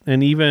about it,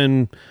 and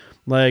even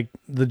like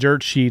the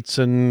dirt sheets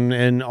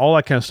and all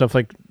that kind of stuff.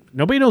 Like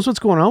nobody knows what's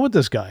going on with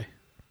this guy.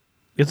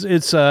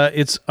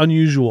 It's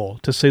unusual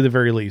to say the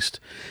very least,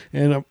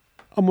 and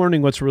I'm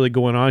wondering what's really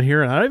going on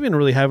here, and I don't even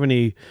really have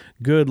any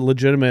good,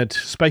 legitimate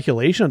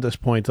speculation at this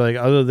point. Like,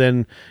 other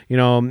than, you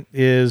know,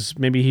 is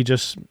maybe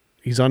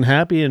he's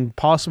unhappy and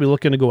possibly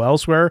looking to go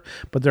elsewhere,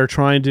 but they're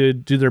trying to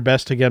do their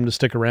best to get him to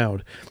stick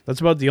around.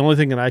 That's about the only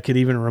thing that I could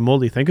even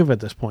remotely think of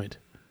at this point.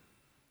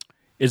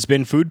 It's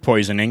been food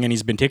poisoning, and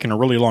he's been taking a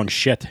really long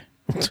shit.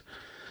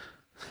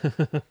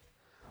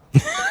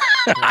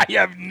 I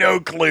have no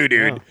clue,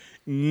 dude. Yeah.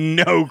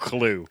 No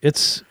clue.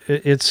 It's.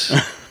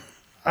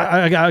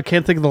 I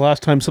can't think of the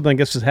last time something like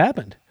this has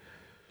happened.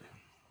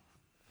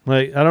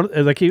 Like I don't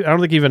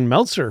think even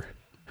Meltzer,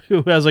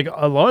 who has like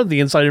a lot of the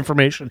inside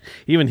information,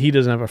 even he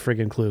doesn't have a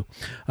friggin' clue.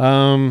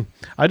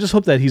 I just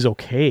hope that he's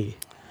okay.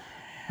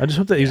 I just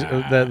hope that he's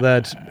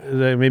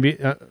that maybe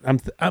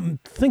I'm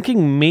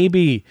thinking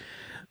maybe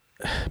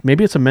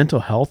it's a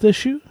mental health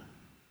issue.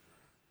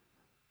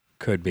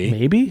 Could be,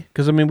 maybe,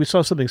 because I mean we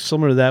saw something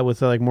similar to that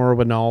with like Mauro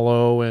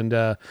Ranallo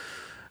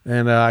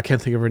and I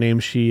can't think of her name.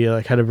 She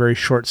like had a very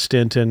short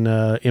stint in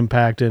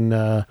Impact and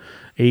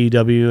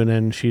AEW, and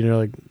then she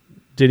like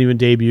didn't even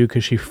debut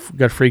because she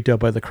got freaked out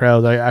by the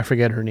crowd. I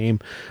forget her name.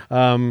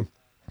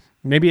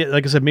 Maybe,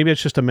 like I said, maybe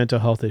it's just a mental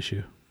health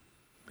issue.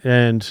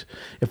 And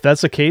if that's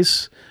the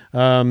case,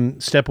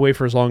 step away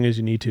for as long as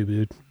you need to,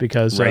 dude.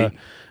 Because right.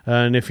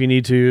 And if you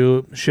need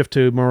to shift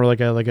to more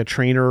like a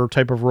trainer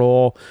type of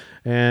role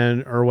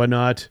or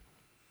whatnot,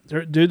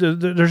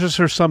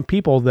 there's some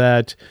people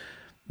that,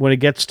 when it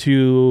gets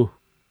to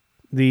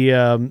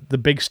the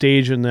big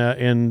stage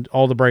and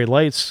all the bright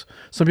lights,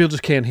 some people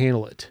just can't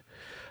handle it.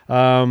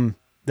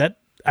 That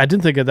I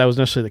didn't think that was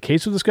necessarily the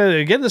case with this guy.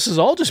 Again, this is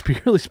all just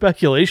purely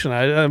speculation.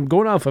 I'm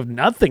going off of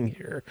nothing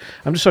here.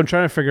 I'm trying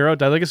to figure out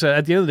that. Like I said,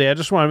 at the end of the day,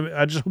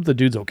 I just hope the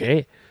dude's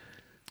okay.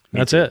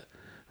 That's it,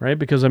 right?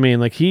 Because I mean,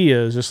 like he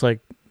is just like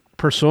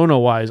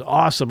persona-wise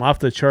awesome, off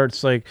the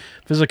charts, like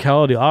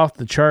physicality off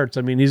the charts.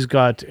 I mean, he's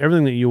got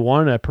everything that you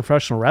want in a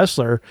professional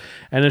wrestler,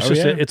 and it's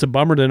it's a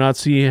bummer to not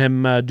see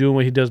him doing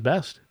what he does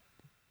best.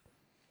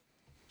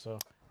 So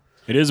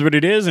it is what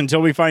it is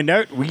until we find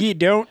out. We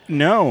don't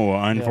know,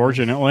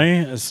 unfortunately.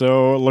 Yeah.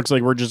 So it looks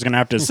like we're just going to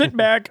have to sit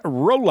back,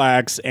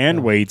 relax,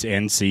 and wait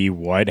and see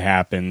what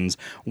happens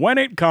when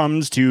it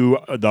comes to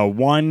the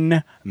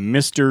one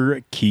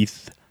Mr.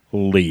 Keith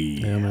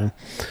Lee. Yeah, man.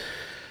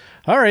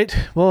 All right.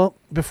 Well,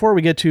 before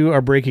we get to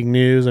our breaking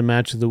news and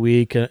match of the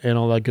week and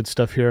all that good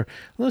stuff here,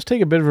 let's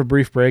take a bit of a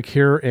brief break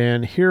here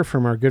and hear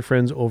from our good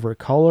friends over at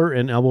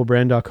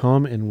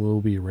collarandelbowbrand.com, and we'll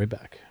be right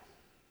back.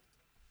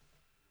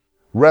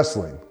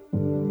 Wrestling.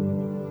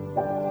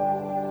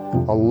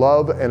 A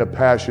love and a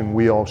passion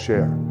we all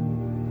share.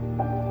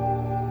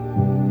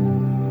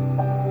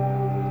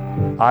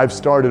 I've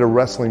started a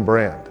wrestling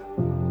brand.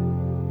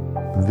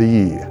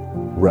 The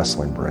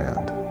wrestling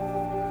brand.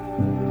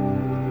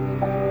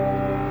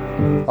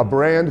 A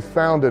brand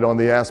founded on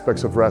the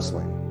aspects of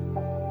wrestling.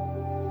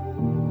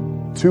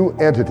 Two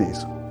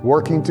entities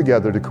working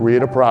together to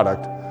create a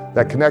product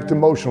that connect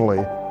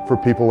emotionally for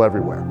people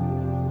everywhere.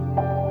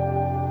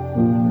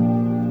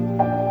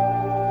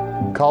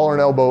 Collar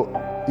and Elbow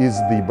is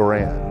the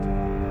brand.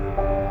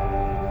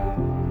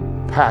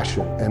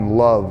 Passion and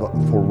love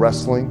for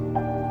wrestling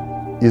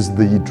is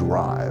the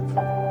drive.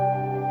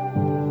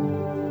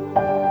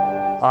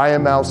 I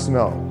am Al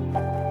Snow,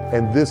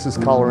 and this is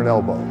Collar and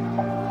Elbow,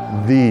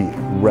 the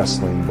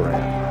wrestling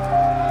brand.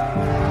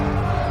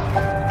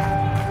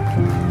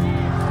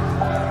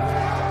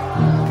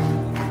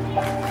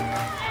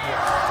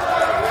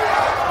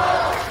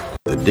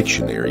 The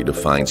dictionary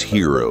defines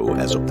hero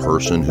as a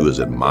person who is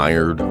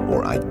admired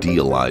or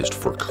idealized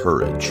for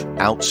courage,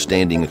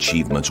 outstanding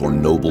achievements, or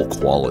noble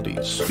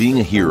qualities. Being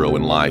a hero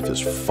in life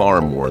is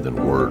far more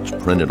than words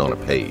printed on a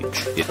page.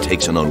 It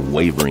takes an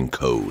unwavering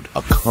code,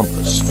 a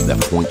compass that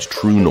points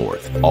true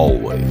north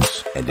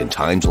always. And in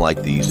times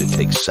like these, it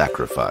takes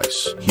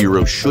sacrifice.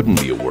 Hero shouldn't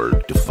be a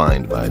word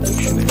defined by a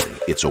dictionary.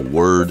 It's a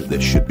word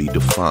that should be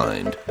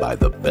defined by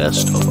the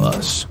best of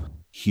us.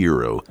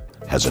 Hero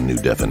has a new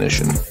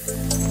definition.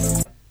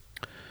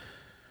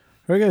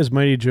 All right, guys,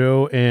 Mighty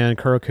Joe and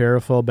Carl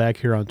Carafel back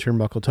here on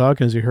Turnbuckle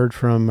Talk. As you heard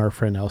from our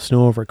friend Al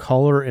Snow over at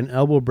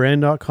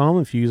collarandelbowbrand.com,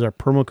 if you use our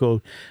promo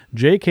code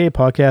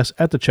JKPodcast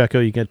at the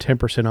checkout, you get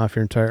 10% off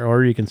your entire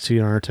order. You can see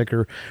it on our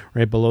ticker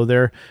right below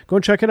there. Go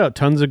and check it out.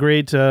 Tons of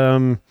great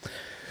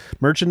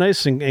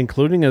merchandise,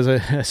 including, as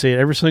I say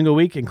every single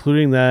week,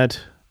 including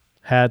that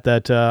hat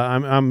that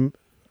I'm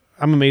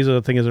amazed that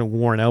the thing isn't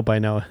worn out by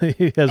now.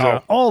 He has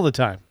it all the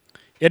time.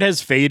 It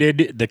has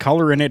faded. The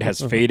color in it has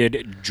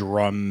faded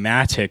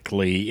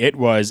dramatically. It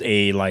was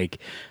a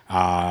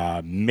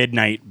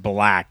midnight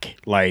black,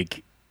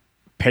 like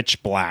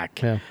pitch black,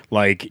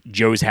 like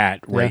Joe's hat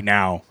right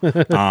now.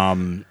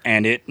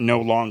 And it no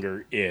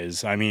longer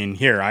is. I mean,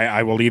 here,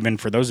 I will even,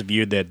 for those of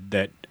you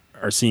that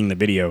are seeing the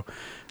video,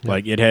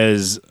 like it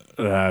has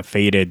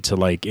faded to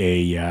like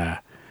a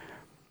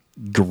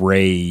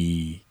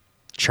gray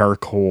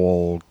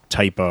charcoal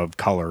type of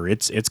color.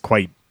 It's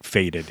quite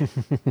faded.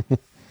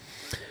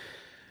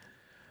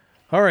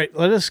 All right,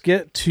 let us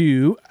get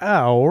to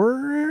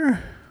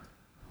our,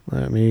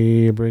 let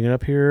me bring it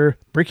up here,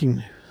 breaking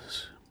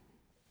news.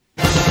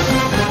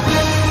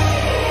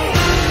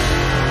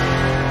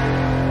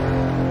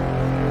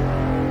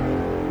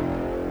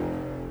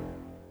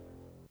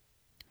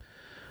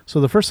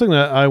 So the first thing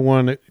that I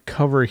want to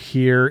cover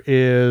here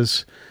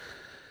is,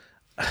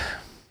 I'm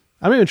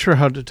not even sure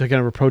how to kind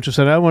of approach this,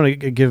 and I want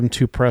to give him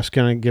two press,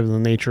 kind of give him the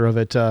nature of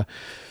it.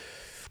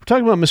 We're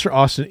talking about Mr.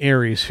 Austin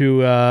Aries,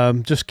 who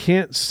just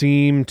can't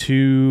seem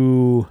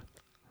to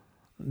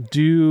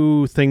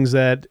do things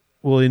that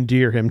will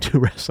endear him to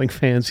wrestling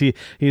fans.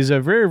 He's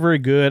very, very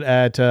good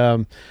at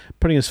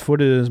putting his foot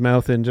in his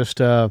mouth and just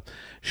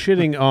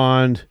shitting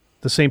on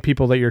the same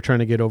people that you're trying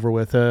to get over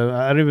with.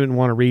 I don't even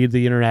want to read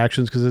the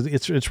interactions because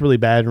it's really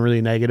bad and really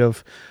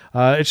negative.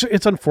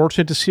 It's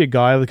unfortunate to see a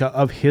guy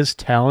of his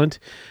talent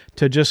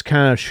to just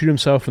kind of shoot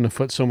himself in the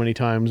foot so many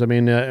times. I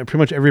mean, pretty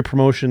much every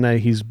promotion that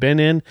he's been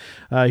in,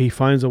 he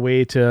finds a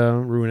way to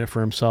ruin it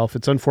for himself.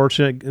 It's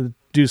unfortunate.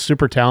 Dude's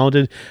super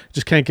talented,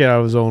 just can't get out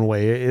of his own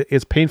way.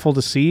 It's painful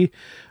to see,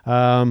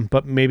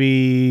 but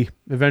maybe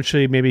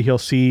eventually he'll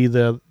see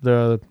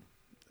the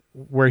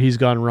where he's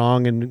gone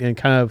wrong and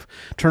kind of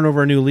turn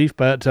over a new leaf,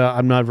 but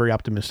I'm not very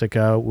optimistic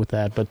with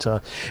that. But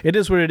it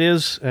is what it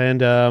is,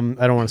 and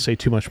I don't want to say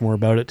too much more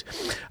about it.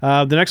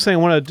 The next thing I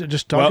want to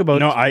just talk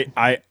about... No,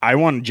 I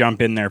want to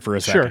jump in there for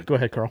a second. Sure, go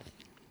ahead, Carl.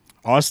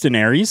 Austin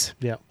Aries.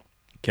 Yeah.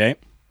 Okay.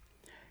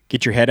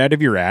 Get your head out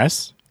of your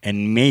ass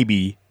and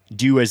maybe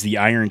do as the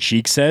Iron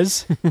Sheik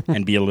says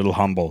and be a little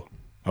humble,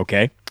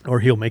 okay? Or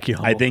he'll make you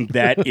humble. I think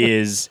that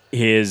is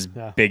his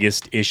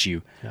biggest issue.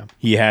 Yeah.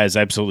 He has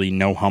absolutely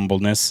no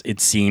humbleness, it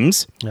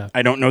seems. Yeah.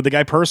 I don't know the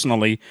guy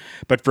personally,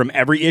 but from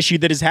every issue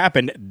that has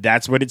happened,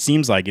 that's what it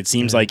seems like. It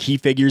seems like he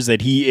figures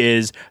that he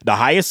is the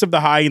highest of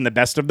the high and the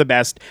best of the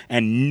best,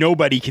 and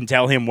nobody can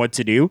tell him what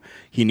to do.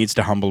 He needs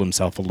to humble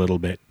himself a little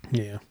bit.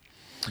 Yeah.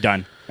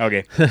 Done.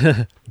 Okay.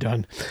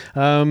 Done.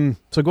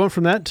 So going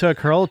from that to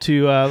Carl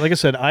to, like I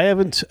said, I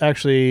haven't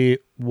actually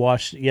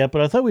watched it yet,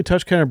 but I thought we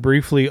touched kind of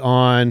briefly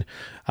on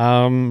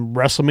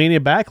WrestleMania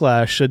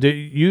Backlash.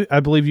 I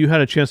believe you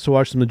had a chance to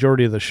watch the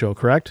majority of the show,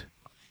 correct?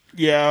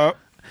 Yeah.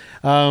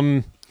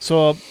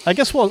 So I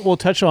guess we'll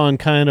touch on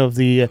kind of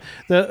I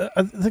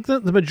think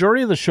the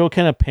majority of the show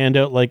kind of panned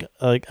out like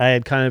I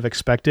had kind of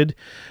expected,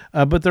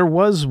 but there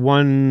was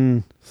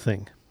one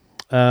thing.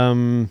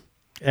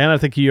 And I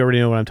think you already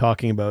know what I'm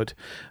talking about.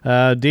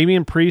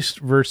 Damian Priest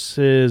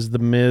versus The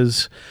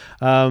Miz.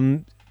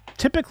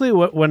 Typically,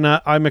 when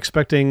I'm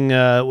expecting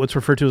what's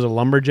referred to as a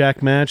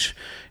lumberjack match,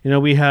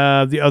 we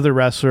have the other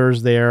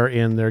wrestlers there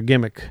in their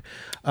gimmick.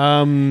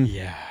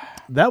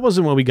 That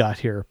wasn't what we got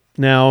here.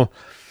 Now,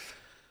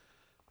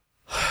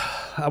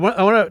 I want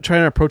to try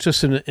and approach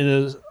this in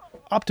as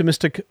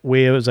optimistic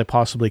way as I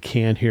possibly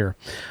can here.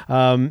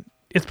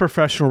 It's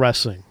professional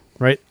wrestling,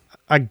 right?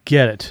 I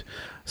get it.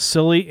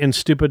 Silly and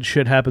stupid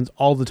shit happens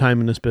all the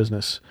time in this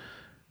business.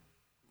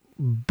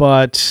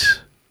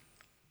 But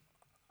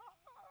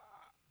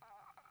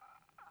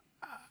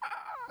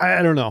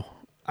I don't know.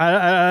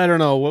 I don't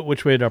know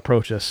which way to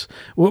approach this.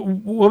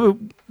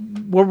 I'm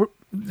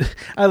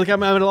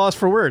at a loss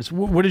for words.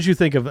 What did you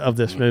think of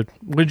this, man?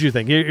 What did you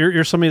think?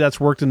 You're somebody that's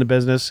worked in the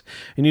business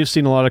and you've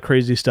seen a lot of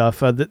crazy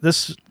stuff.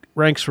 This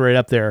ranks right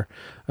up there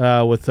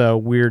with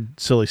weird,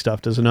 silly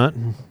stuff, does it not?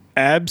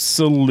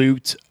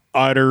 Absolute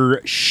utter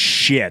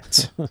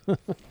shit.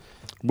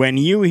 When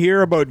you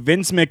hear about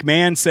Vince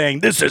McMahon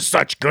saying this is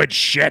such good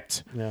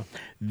shit,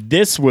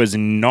 this was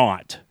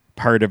not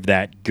part of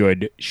that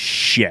good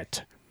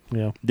shit.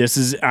 Yeah, this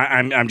is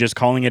I'm just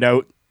calling it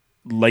out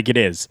like it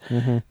is.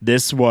 Mm-hmm.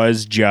 This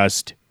was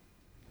just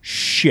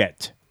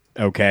shit.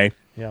 Okay.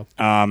 Yeah.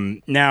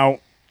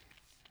 Now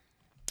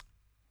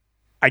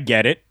I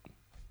get it.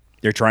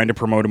 They're trying to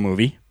promote a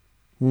movie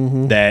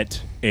that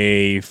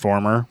a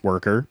former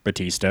worker,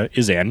 Batista,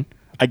 is in.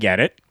 I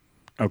get it.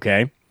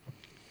 Okay.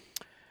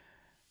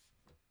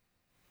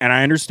 And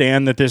I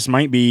understand that this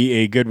might be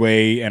a good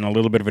way and a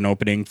little bit of an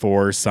opening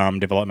for some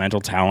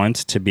developmental talent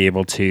to be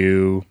able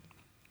to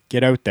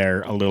get out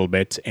there a little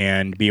bit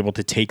and be able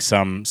to take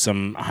some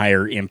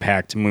higher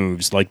impact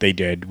moves like they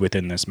did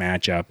within this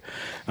matchup.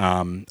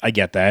 I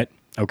get that.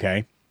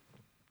 Okay.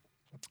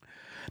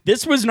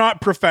 This was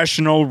not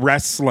professional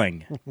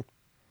wrestling.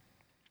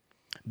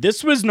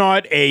 This was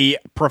not a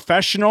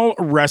professional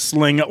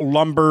wrestling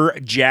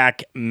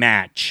lumberjack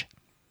match.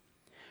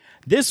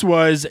 This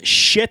was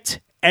shit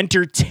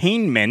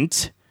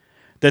entertainment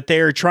that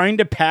they are trying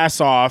to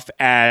pass off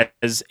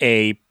as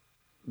a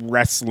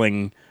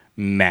wrestling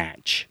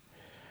match.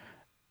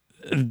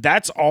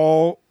 That's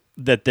all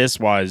that this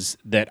was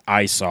that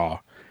I saw.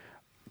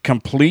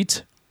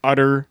 Complete,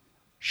 utter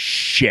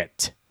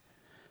shit.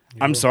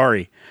 Yeah. I'm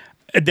sorry.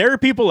 There are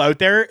people out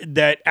there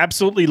that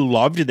absolutely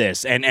loved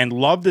this and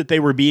loved that they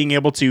were being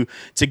able to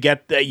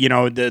get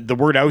the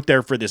word out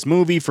there for this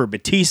movie, for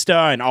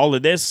Batista and all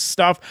of this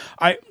stuff.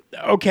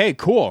 Okay,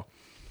 cool.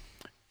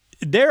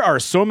 There are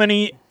so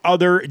many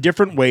other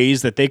different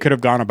ways that they could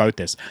have gone about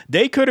this.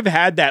 They could have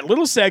had that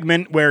little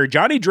segment where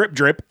Johnny Drip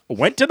Drip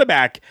went to the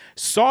back,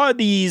 saw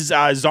these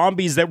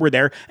zombies that were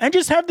there, and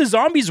just have the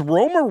zombies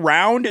roam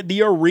around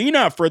the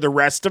arena for the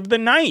rest of the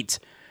night.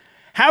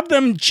 Have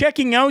them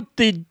checking out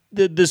the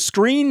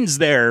screens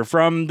there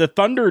from the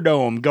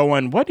Thunderdome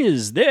going, what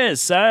is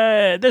this?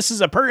 This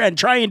is and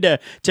trying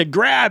to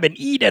grab and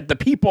eat at the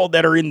people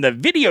that are in the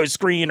video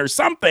screen or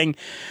something.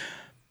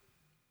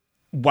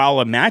 While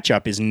a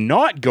matchup is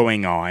not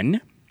going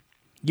on,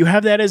 you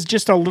have that as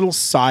just a little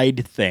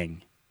side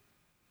thing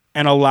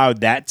and allowed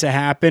that to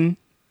happen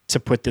to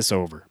put this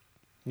over.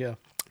 Yeah.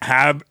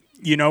 Have,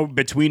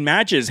 between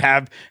matches,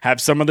 have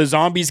some of the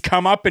zombies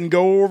come up and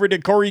go over to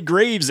Corey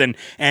Graves and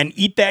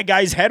eat that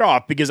guy's head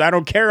off because I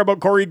don't care about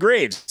Corey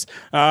Graves.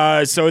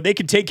 So they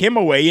could take him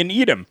away and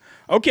eat him.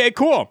 Okay,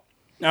 cool.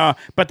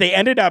 But they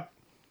ended up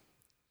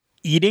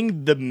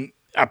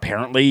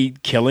apparently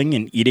killing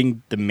and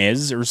eating the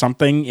Miz or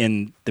something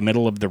in the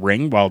middle of the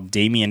ring while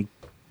Damian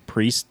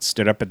Priest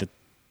stood up at the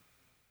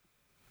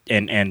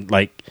and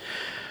like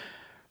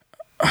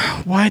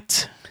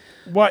what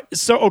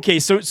so okay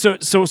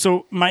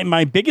so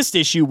my biggest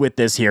issue with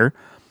this here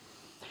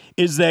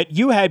is that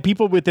you had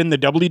people within the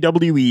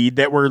WWE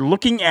that were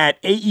looking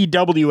at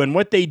AEW and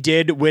what they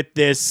did with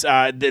this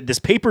this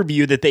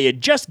pay-per-view that they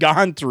had just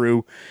gone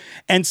through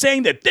and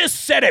saying that this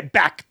set it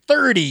back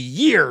 30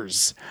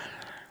 years.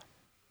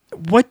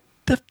 What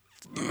the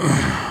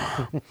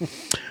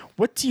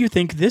what do you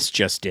think this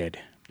just did?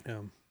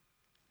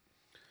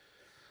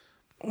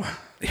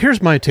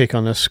 Here's my take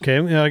on this,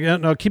 okay?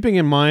 Now, keeping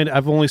in mind,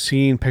 I've only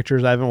seen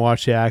pictures. I haven't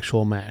watched the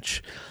actual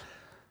match.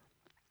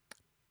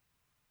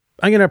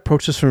 I'm going to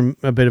approach this from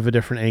a bit of a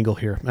different angle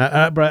here.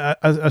 But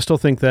I still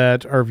think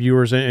that our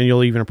viewers, and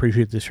you'll even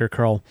appreciate this here,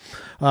 Carl,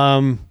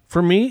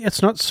 for me,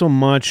 it's not so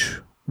much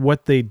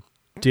what they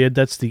did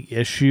that's the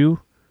issue.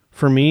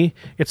 For me,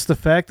 it's the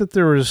fact that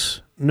there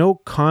was no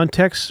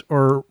context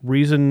or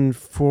reason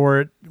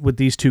for it with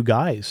these two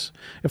guys.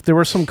 If there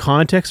was some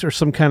context or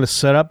some kind of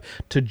setup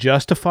to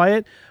justify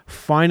it,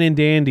 fine and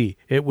dandy.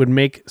 It would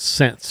make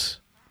sense,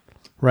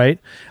 right?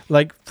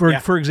 Like,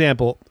 for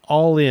example,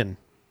 All In,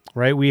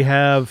 right? We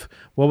have,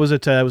 what was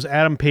it? It was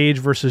Adam Page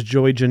versus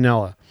Joey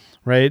Janela,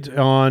 right?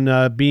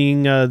 On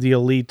Being the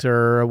Elite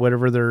or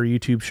whatever their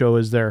YouTube show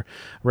is there,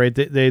 right?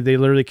 They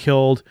literally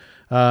killed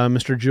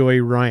Mr.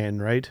 Joey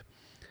Ryan, right?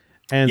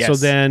 And yes. So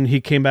then he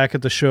came back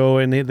at the show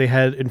and they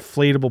had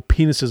inflatable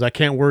penises. I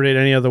can't word it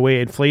any other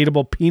way.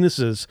 Inflatable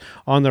penises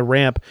on the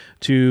ramp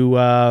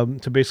to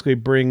basically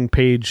bring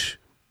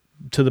Paige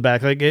to the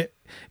back. Like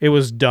it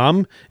was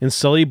dumb and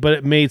silly, but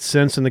it made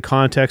sense in the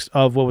context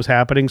of what was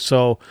happening.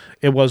 So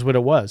it was what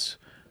it was.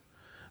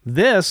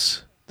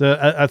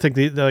 I think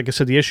like I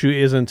said, the issue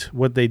isn't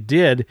what they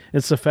did.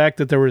 It's the fact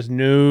that there was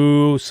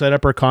no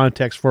setup or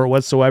context for it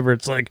whatsoever.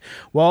 It's like,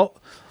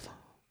 well,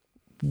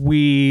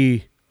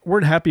 we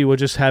weren't happy with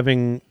just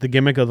having the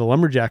gimmick of the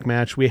lumberjack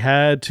match. We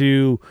had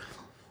to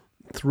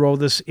throw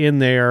this in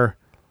there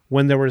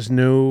when there was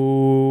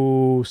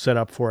no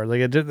setup for it.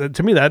 Like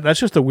to me, that's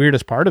just the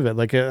weirdest part of it.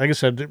 Like I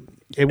said,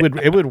 it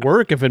would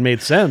work if it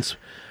made sense,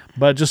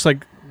 but just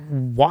like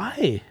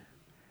why?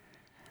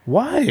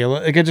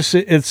 Like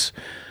it's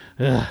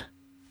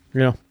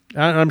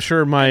I'm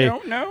sure I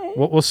don't know.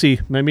 We'll see.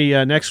 Maybe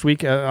next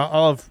week.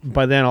 I'll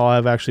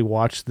have actually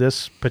watched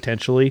this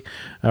potentially,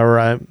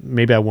 or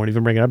maybe I won't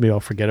even bring it up. Maybe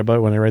I'll forget about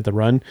it when I write the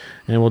run,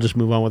 and we'll just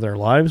move on with our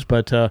lives.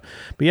 But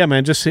yeah,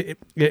 man, just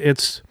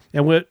it's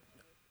and what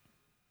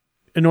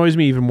annoys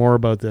me even more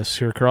about this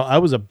here, Carl. I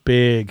was a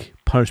big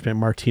Punishment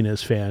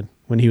Martinez fan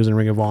when he was in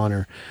Ring of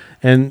Honor,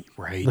 and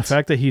the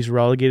fact that he's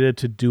relegated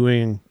to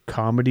doing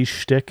comedy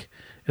shtick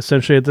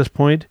essentially at this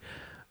point,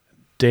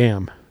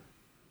 damn.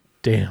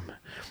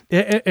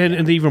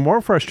 And the even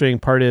more frustrating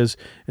part is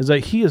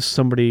that he is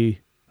somebody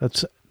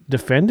that's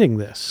defending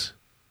this.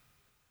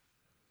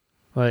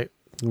 Like,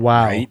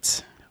 wow.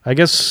 Right. I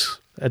guess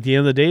at the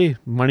end of the day,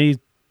 money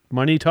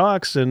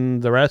talks,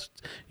 and the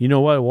rest,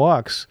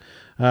 walks.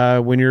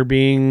 When you're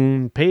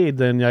being paid,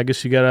 then I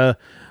guess you gotta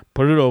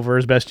put it over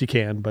as best you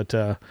can. But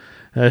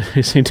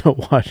I seem to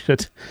watch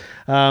it.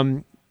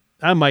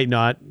 I might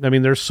not. I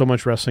mean, there's so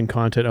much wrestling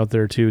content out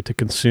there too to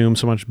consume,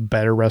 so much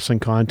better wrestling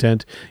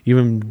content,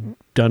 even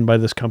done by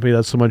this company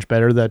that's so much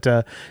better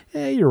that,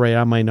 you're right,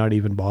 I might not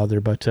even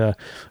bother, but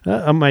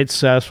I might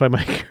satisfy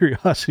my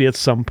curiosity at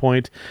some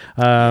point.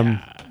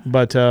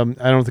 But I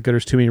don't think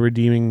there's too many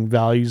redeeming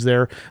values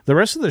there. The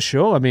rest of the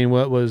show, I mean,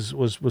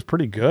 was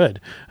pretty good.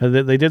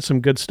 They did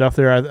some good stuff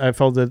there. I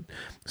felt that,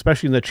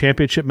 especially in the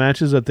championship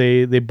matches, that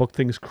they booked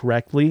things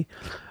correctly.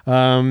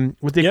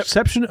 With the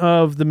exception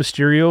of the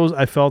Mysterios,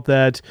 I felt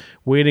that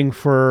waiting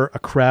for a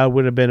crowd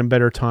would have been a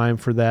better time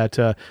for that,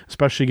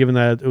 especially given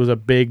that it was a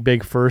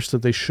big first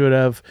that they should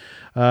have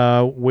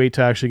wait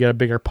to actually get a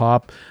bigger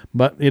pop.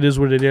 But it is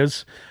what it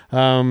is.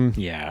 But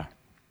yeah,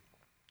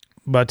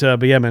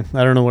 man,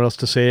 I don't know what else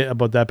to say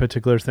about that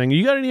particular thing.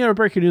 You got any other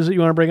breaking news that you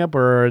want to bring up,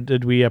 or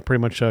did we pretty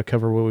much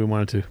cover what we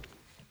wanted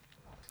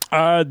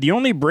to? The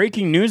only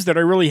breaking news that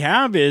I really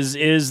have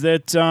is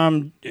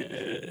that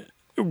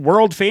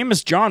world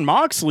famous Jon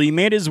Moxley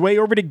made his way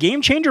over to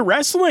Game Changer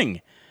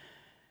Wrestling.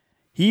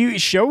 He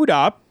showed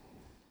up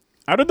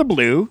out of the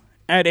blue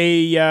at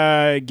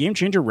a Game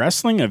Changer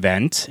Wrestling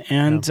event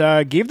and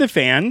gave the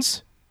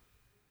fans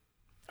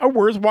a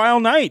worthwhile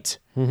night.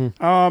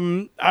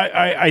 Mm-hmm.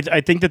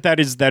 I think that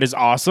is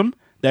awesome.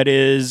 That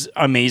is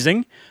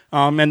amazing.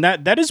 And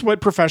that is what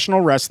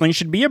professional wrestling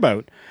should be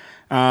about.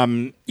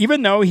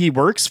 Even though he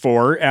works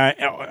for,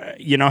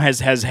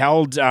 has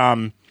held,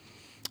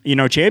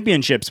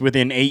 championships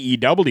within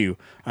AEW,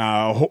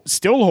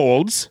 still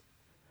holds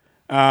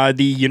the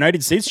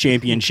United States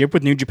Championship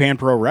with New Japan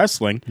Pro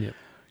Wrestling. Yep.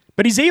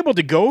 But he's able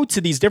to go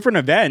to these different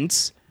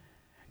events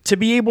to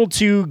be able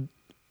to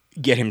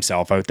get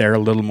himself out there a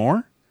little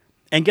more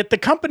and get the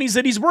companies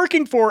that he's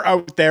working for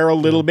out there a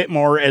little bit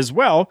more as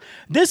well.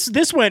 This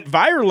went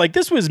viral. Like,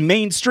 this was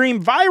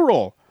mainstream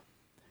viral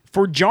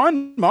for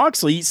Jon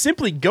Moxley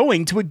simply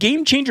going to a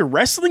Game Changer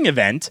Wrestling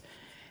event.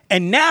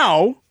 And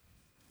now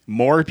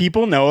more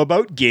people know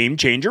about Game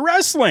Changer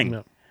Wrestling.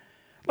 Yeah.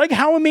 Like,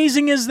 how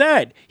amazing is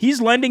that? He's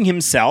lending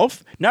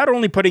himself, not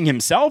only putting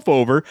himself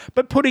over,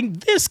 but putting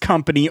this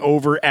company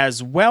over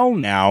as well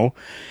now.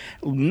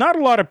 Not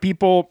a lot of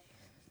people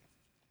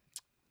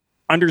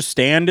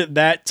understand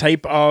that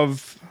type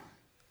of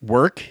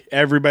work.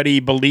 Everybody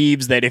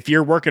believes that if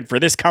you're working for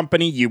this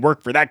company, you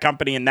work for that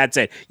company, and that's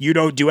it. You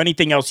don't do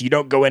anything else. You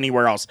don't go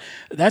anywhere else.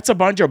 That's a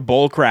bunch of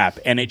bull crap,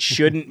 and it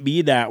shouldn't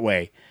be that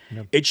way.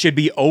 Yep. It should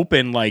be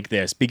open like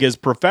this, because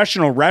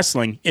professional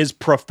wrestling is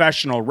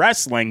professional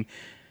wrestling.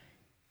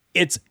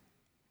 It's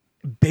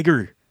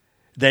bigger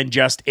than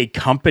just a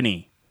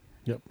company.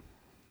 Yep.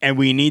 And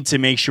we need to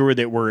make sure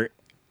that we're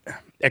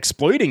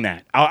exploiting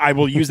that. I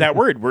will use that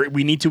word.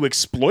 We need to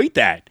exploit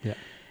that. Yeah.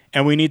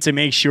 And we need to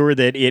make sure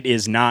that it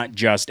is not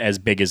just as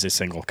big as a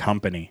single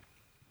company,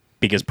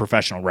 because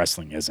professional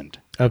wrestling isn't.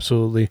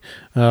 Absolutely.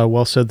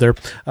 Well said there.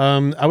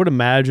 I would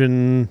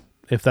imagine,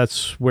 if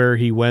that's where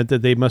he went,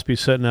 that they must be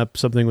setting up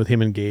something with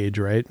him and Gage,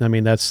 right? I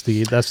mean, that's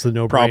the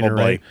no-brainer,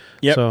 right?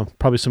 Yep. So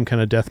probably some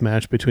kind of death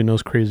match between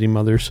those crazy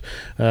mothers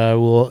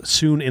will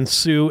soon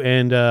ensue,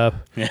 and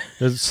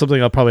it's something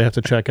I'll probably have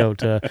to check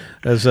out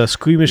as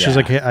squeamish as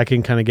I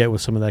can kind of get with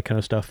some of that kind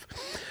of stuff.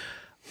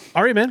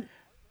 All right, man.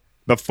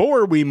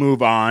 Before we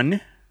move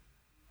on,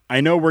 I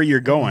know where you're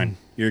going.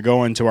 You're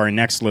going to our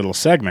next little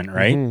segment,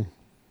 right? Mm-hmm.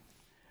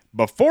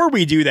 Before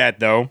we do that,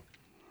 though,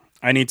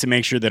 I need to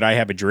make sure that I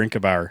have a drink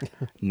of our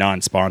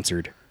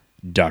non-sponsored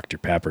Dr.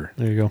 Pepper.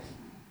 There you go.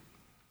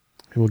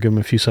 We'll give him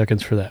a few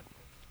seconds for that.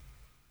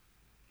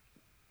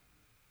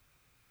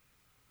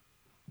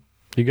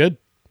 You good?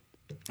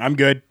 I'm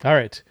good. All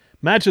right.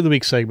 Match of the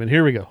week segment.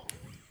 Here we go.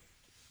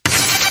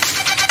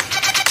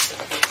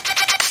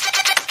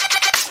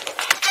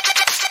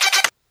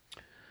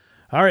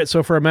 All right,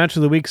 so for our match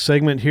of the week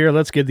segment here,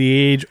 let's get the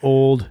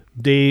age-old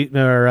debate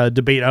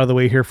out of the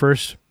way here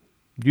first.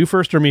 You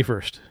first or me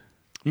first?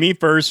 Me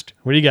first.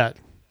 What do you got?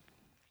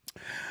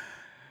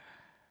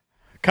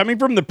 Coming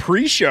from the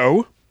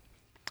pre-show,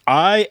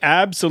 I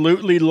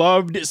absolutely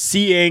loved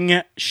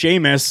seeing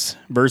Sheamus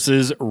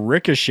versus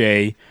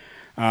Ricochet,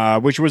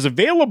 which was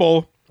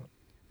available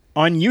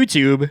on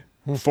YouTube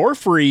for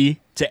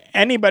free to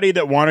anybody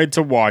that wanted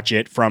to watch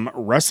it from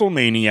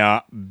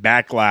WrestleMania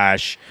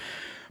Backlash.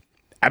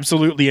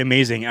 Absolutely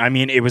amazing. I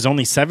mean, it was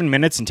only 7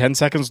 minutes and 10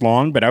 seconds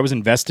long, but I was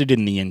invested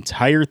in the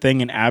entire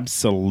thing and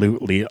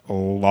absolutely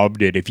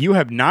loved it. If you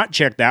have not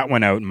checked that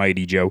one out,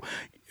 Mighty Joe,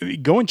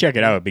 go and check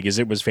it out, because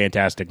it was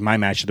fantastic. My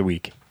match of the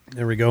week.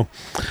 There we go.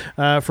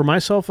 For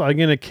myself, I'm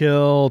going to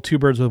kill two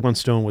birds with one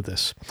stone with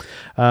this.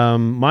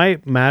 My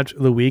match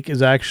of the week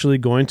is actually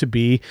going to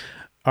be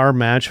our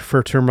match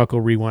for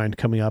Turnbuckle Rewind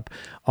coming up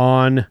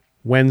on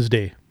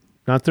Wednesday.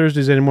 Not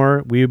Thursdays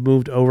anymore. We've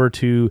moved over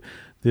to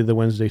the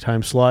Wednesday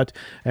time slot,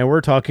 and we're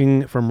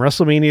talking from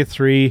WrestleMania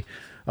 3.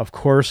 Of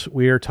course,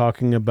 we are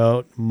talking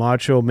about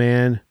Macho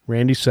Man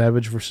Randy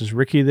Savage versus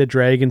Ricky the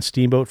Dragon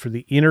Steamboat for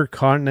the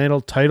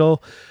Intercontinental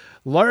title.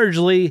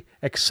 largely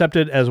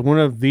accepted as one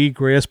of the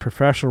greatest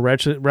professional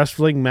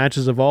wrestling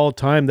matches of all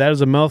time. That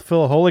is a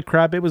mouthful. Holy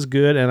crap, it was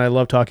good, and I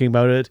love talking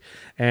about it,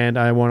 and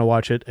I want to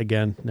watch it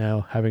again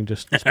now, having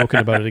just spoken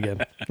about it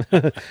again.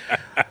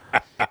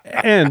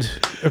 And,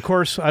 of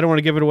course, I don't want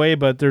to give it away,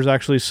 but there's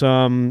actually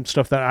some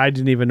stuff that I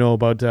didn't even know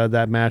about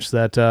that match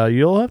that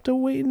you'll have to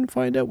wait and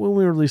find out when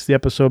we release the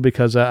episode,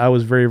 because I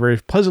was very, very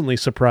pleasantly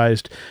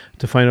surprised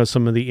to find out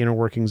some of the inner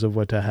workings of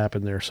what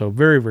happened there. So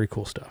very, very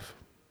cool stuff.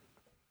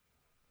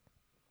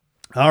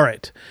 All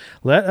right,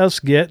 let us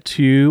get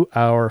to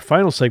our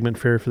final segment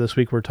for this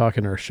week. We're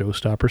talking our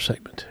Showstopper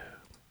segment.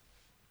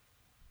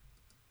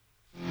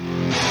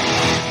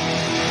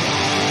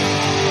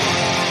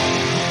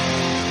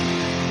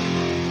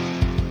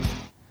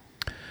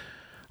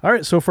 All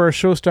right, so for our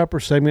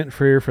Showstopper segment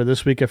for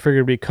this week, I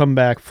figured we'd come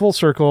back full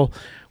circle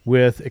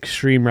with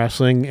Extreme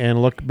Wrestling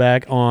and look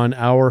back on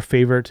our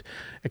favorite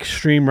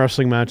Extreme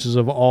Wrestling matches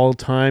of all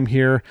time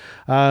here.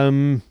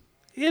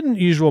 In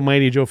usual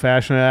Mighty Joe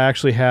fashion, I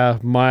actually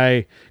have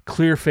my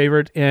clear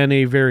favorite and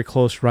a very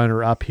close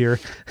runner-up here.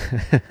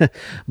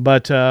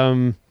 But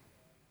you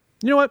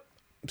know what?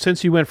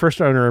 Since you went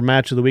first on our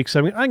Match of the Week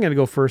segment, I'm going to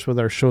go first with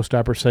our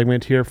Showstopper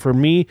segment here. For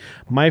me,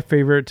 my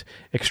favorite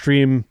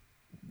Extreme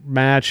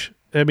match,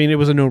 I mean, it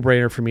was a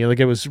no-brainer for me. Like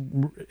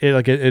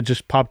it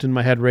just popped in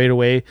my head right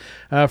away.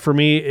 For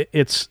me,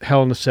 it's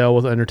Hell in a Cell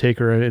with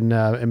Undertaker and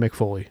Mick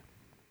Foley.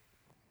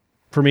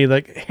 For me,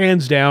 like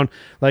hands down,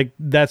 like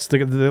that's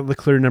the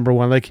clear number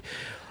one. Like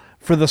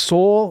for the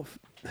sole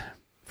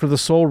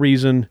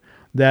reason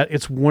that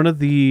it's one of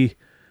the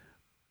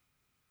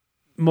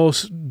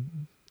most,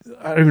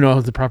 I don't even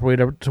know the proper way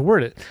to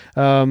word it.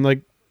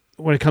 Like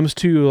when it comes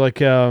to like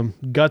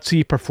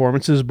gutsy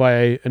performances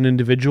by an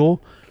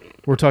individual.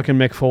 We're talking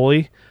Mick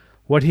Foley.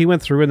 What he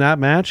went through in that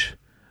match,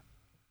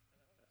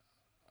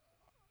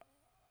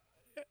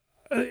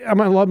 I'm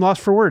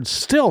lost for words.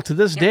 Still to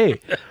this day,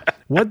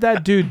 what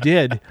that dude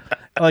did,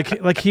 like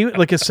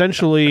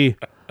essentially,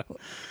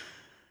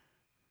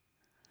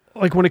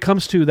 like when it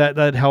comes to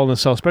that Hell in a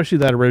Cell, especially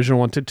that original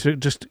one,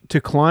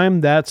 to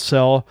climb that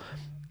cell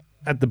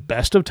at the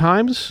best of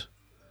times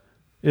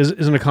is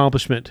an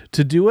accomplishment.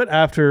 To do it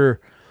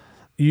after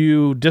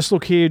you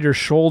dislocated your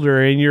shoulder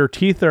and your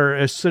teeth are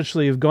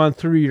essentially have gone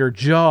through your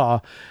jaw,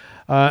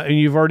 and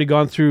you've already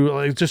gone through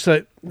like just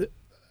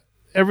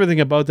everything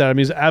about that. I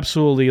mean, it's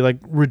absolutely like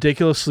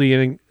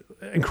ridiculously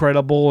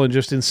incredible and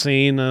just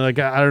insane. Like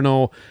I don't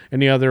know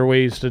any other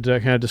ways to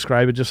kind of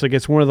describe it. Just like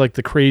it's one of like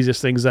the craziest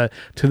things that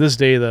to this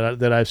day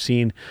that I've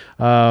seen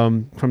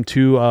from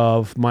two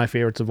of my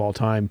favorites of all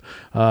time.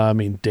 I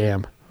mean,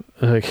 damn,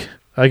 like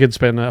I could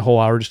spend a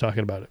whole hour just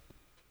talking about it.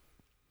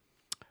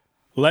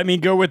 Let me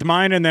go with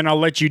mine, and then I'll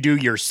let you do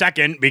your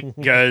second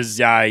because,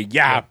 I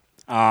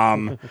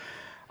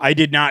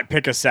did not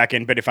pick a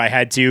second, but if I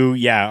had to,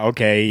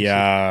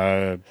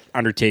 okay,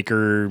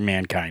 Undertaker,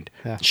 Mankind.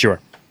 Yeah.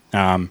 Sure.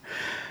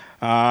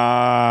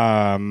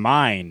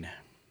 Mine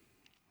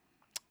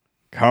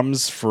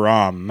comes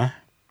from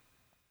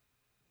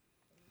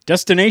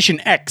Destination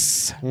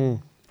X,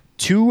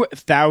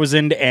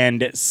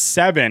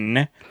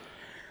 2007.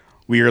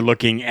 We are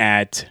looking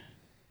at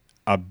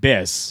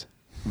Abyss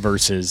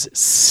versus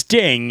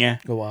Sting.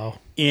 Oh, wow.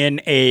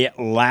 In a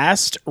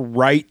last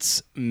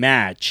rites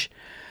match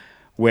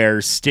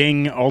where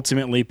Sting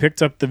ultimately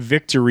picked up the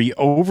victory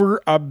over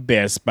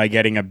Abyss by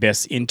getting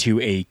Abyss into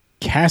a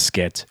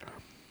casket,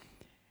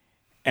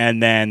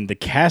 and then the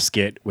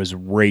casket was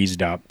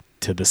raised up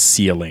to the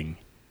ceiling.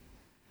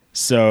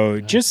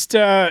 So just,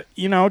 kind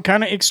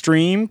of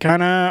extreme,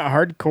 kind of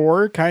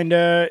hardcore, kind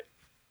of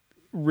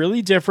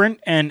really different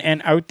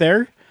and out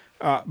there,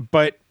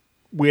 but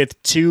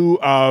with two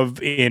of,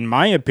 in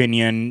my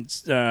opinion,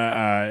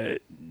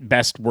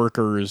 best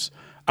workers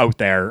out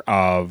there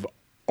of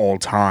all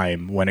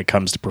time when it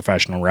comes to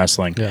professional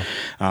wrestling. Yeah.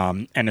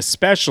 And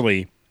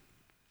especially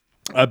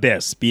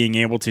Abyss, being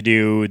able to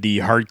do the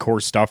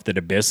hardcore stuff that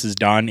Abyss has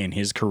done in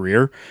his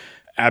career,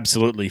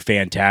 absolutely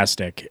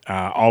fantastic.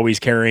 Always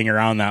carrying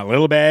around that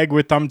little bag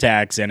with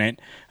thumbtacks in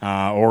it,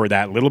 or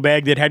that little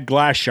bag that had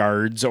glass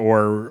shards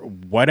or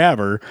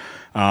whatever.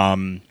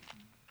 I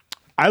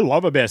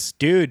love Abyss,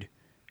 dude.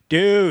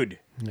 Yeah.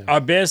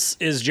 Abyss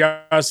is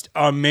just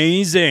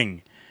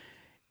amazing.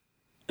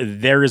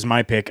 There is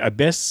my pick.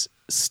 Abyss,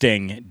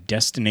 Sting,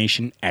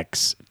 Destination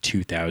X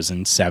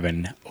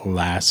 2007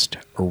 Last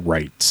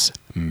Rites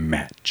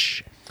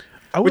match.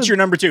 What's your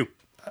number two?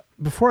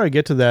 Before I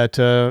get to that,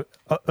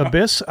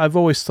 Abyss, I've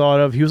always thought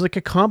of, he was like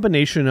a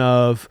combination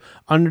of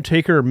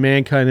Undertaker,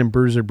 Mankind, and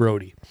Bruiser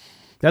Brody.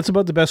 That's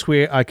about the best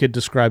way I could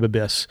describe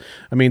Abyss.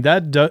 I mean,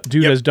 that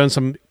dude has done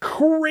some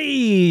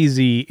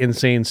crazy,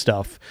 insane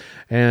stuff.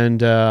 And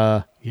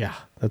Yeah,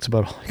 that's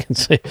about all I can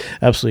say.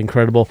 Absolutely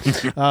incredible.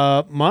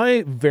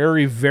 My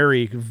very,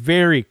 very,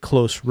 very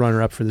close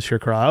runner-up for this year,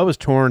 Carl. I was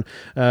torn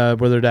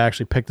whether to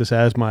actually pick this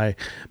as my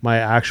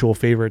actual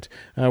favorite.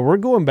 We're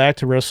going back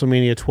to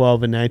WrestleMania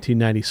 12 in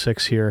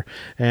 1996 here,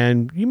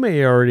 and you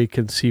may already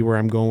can see where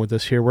I'm going with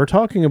this here. We're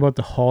talking about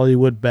the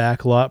Hollywood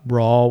Backlot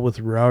Brawl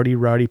with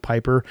Rowdy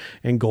Piper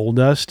and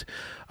Goldust.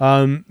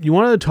 You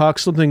wanted to talk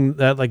something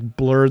that like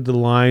blurred the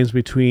lines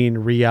between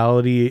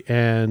reality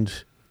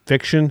and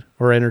fiction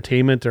or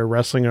entertainment or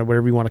wrestling or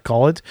whatever you want to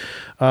call it.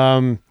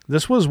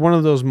 This was one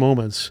of those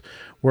moments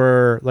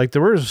where like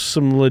there was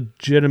some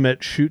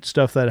legitimate shoot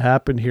stuff that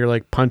happened here,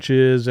 like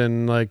punches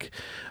and like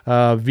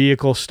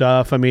vehicle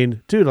stuff. I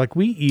mean, dude, like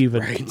we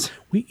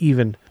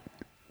even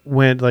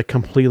went like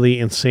completely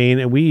insane,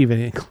 and we even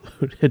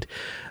included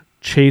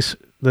chase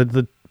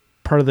the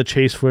part of the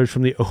chase footage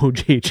from the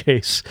OJ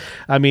chase.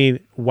 I mean,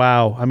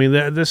 wow. I mean,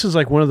 this is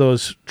like one of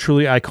those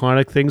truly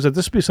iconic things that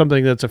this would be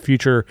something that's a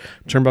future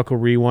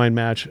Turnbuckle Rewind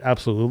match.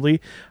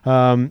 Absolutely.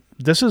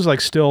 This is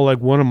like still like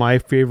one of my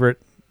favorite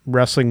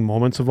wrestling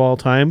moments of all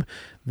time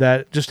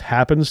that just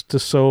happens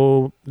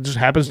to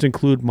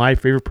include my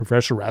favorite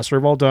professional wrestler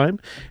of all time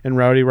and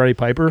Rowdy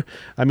Piper.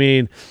 I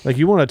mean, like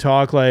you want to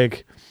talk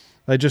like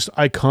just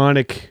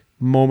iconic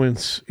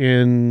moments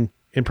in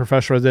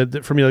professional,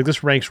 that for me, like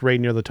this ranks right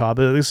near the top.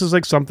 This is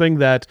like something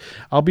that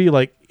I'll be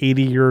like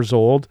 80 years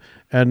old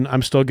and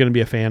I'm still going to be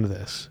a fan of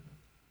this.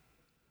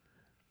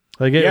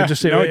 Like it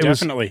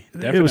definitely.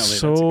 It was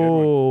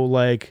so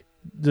like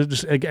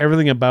just like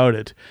everything about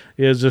it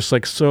is just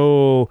like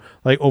so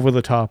like over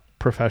the top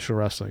professional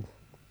wrestling.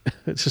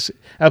 It's just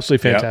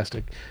absolutely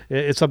fantastic.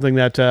 Yep. It's something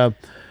that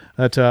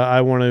I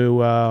want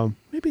to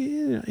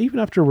maybe even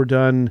after we're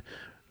done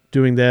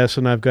doing this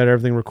and I've got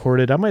everything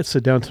recorded, I might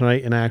sit down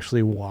tonight and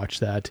actually watch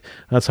that.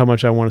 That's how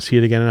much I want to see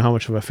it again and how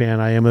much of a fan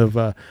I am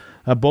of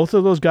both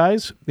of those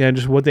guys, and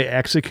just what they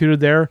executed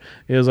there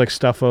is like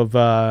stuff of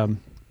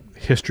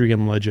history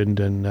and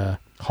legend and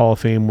Hall of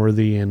Fame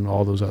worthy and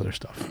all those other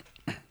stuff.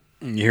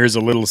 Here's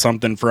a little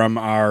something from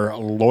our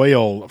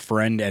loyal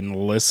friend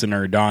and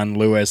listener, Don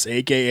Lewis,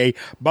 a.k.a.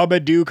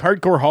 Bubba Duke,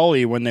 Hardcore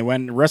Holly, when they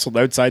went and wrestled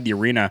outside the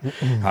arena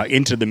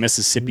into the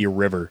Mississippi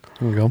River.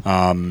 There we go.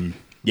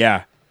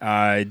 Yeah.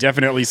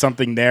 Definitely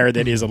something there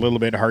that is a little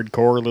bit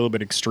hardcore, a little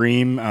bit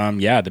extreme.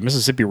 The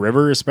Mississippi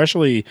River,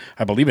 especially,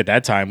 I believe at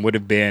that time, would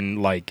have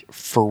been like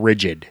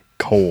frigid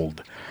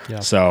cold.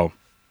 Yeah. So,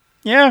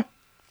 yeah.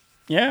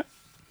 There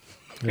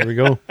we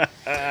go.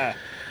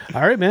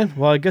 All right, man.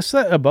 Well, I guess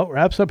that about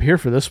wraps up here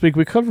for this week.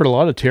 We covered a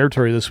lot of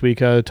territory this week,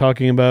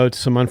 talking about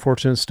some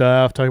unfortunate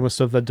stuff, talking about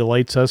stuff that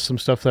delights us, some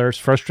stuff that is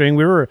frustrating.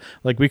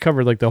 We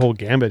covered like the whole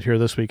gambit here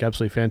this week.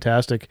 Absolutely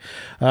fantastic.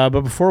 But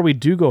before we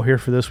do go here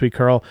for this week,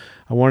 Carl,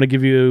 I want to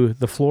give you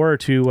the floor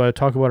to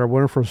talk about our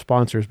wonderful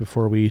sponsors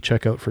before we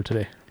check out for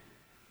today.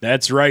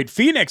 That's right.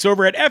 Phoenix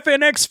over at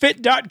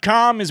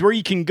fnxfit.com is where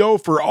you can go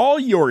for all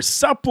your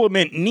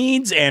supplement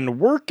needs and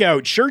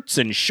workout shirts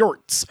and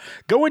shorts.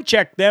 Go and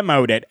check them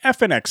out at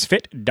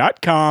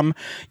fnxfit.com.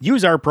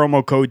 Use our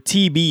promo code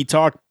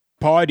TBTalkPod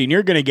and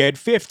you're going to get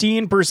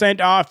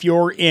 15% off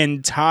your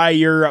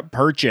entire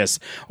purchase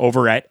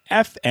over at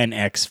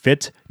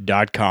fnxfit.com.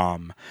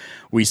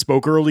 We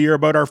spoke earlier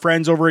about our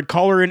friends over at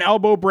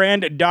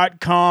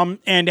collarandelbowbrand.com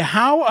and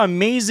how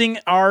amazing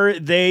are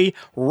they.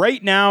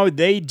 Right now,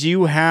 they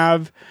do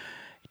have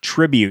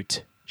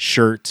tribute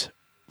shirt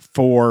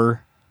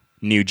for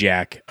New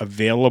Jack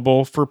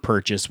available for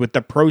purchase with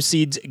the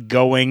proceeds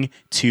going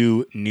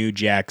to New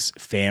Jack's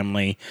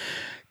family.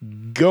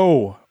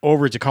 Go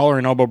over to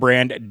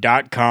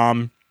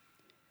collarandelbowbrand.com.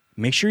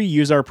 Make sure you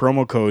use our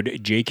promo code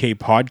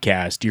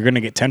JKPodcast. You're going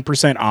to get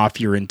 10% off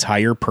your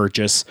entire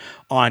purchase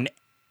on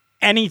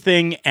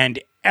anything and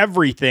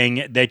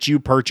everything that you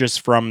purchase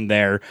from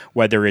there,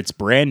 whether it's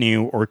brand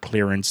new or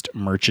clearanced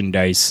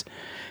merchandise.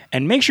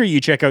 And make sure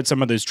you check out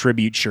some of those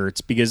tribute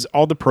shirts because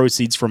all the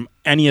proceeds from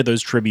any of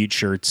those tribute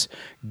shirts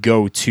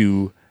go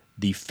to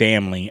the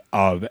family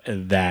of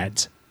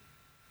that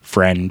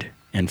friend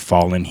and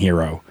fallen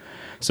hero.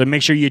 So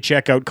make sure you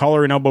check out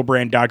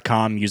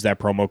collarandelbowbrand.com. Use that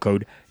promo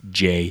code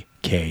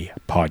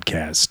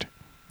JKPodcast.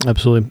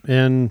 Absolutely.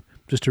 And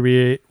just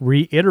to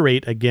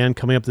reiterate again,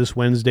 coming up this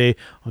Wednesday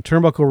on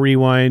Turnbuckle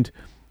Rewind,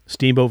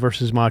 Steamboat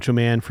versus Macho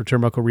Man for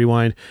Turnbuckle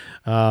Rewind.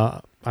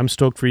 I'm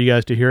stoked for you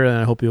guys to hear it, and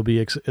I hope you'll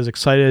be as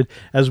excited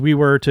as we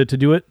were to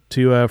do it,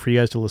 for you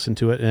guys to listen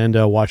to it and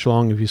watch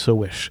along if you so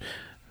wish.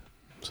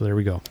 So there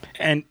we go.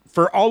 And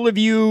for all of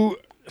you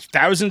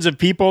thousands of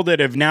people that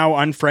have now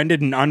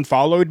unfriended and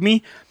unfollowed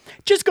me,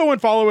 just go and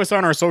follow us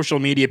on our social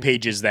media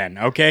pages then,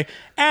 okay?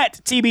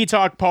 At TB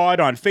Talk Pod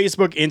on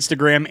Facebook,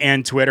 Instagram,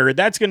 and Twitter.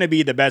 That's going to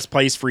be the best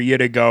place for you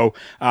to go.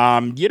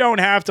 You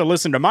don't have to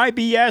listen to my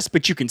BS,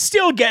 but you can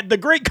still get the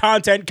great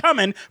content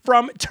coming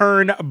from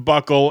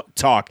Turnbuckle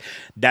Talk.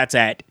 That's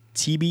at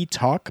TB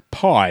Talk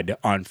Pod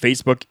on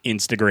Facebook,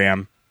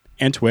 Instagram,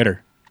 and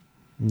Twitter.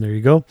 And there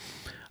you go.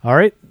 All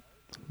right.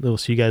 We'll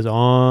see you guys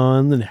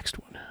on the next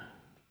one.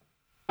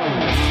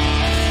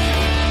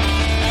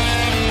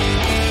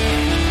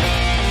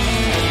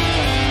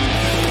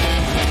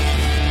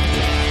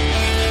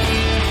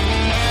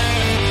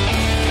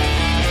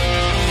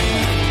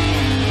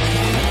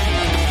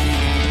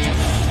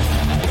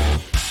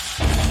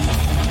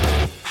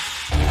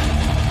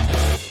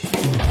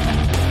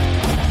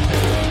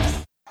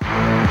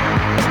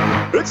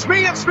 It's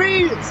me.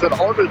 It's an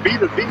honor to be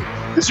the V.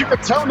 As you can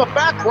tell in the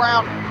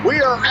background,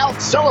 we are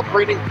out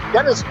celebrating.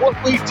 That is what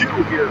we do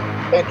here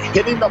at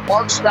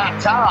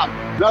hittingthemarks.com.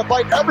 And I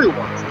invite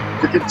everyone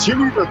to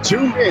continue to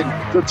tune in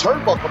to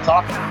Turnbuckle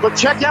Talk, but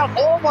check out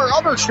all of our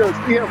other shows.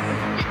 We have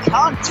weekly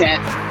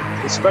content,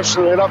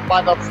 especially lit up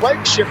by the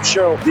flagship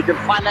show. You can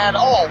find that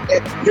all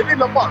at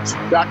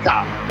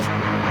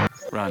hittingthemarks.com.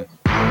 Run.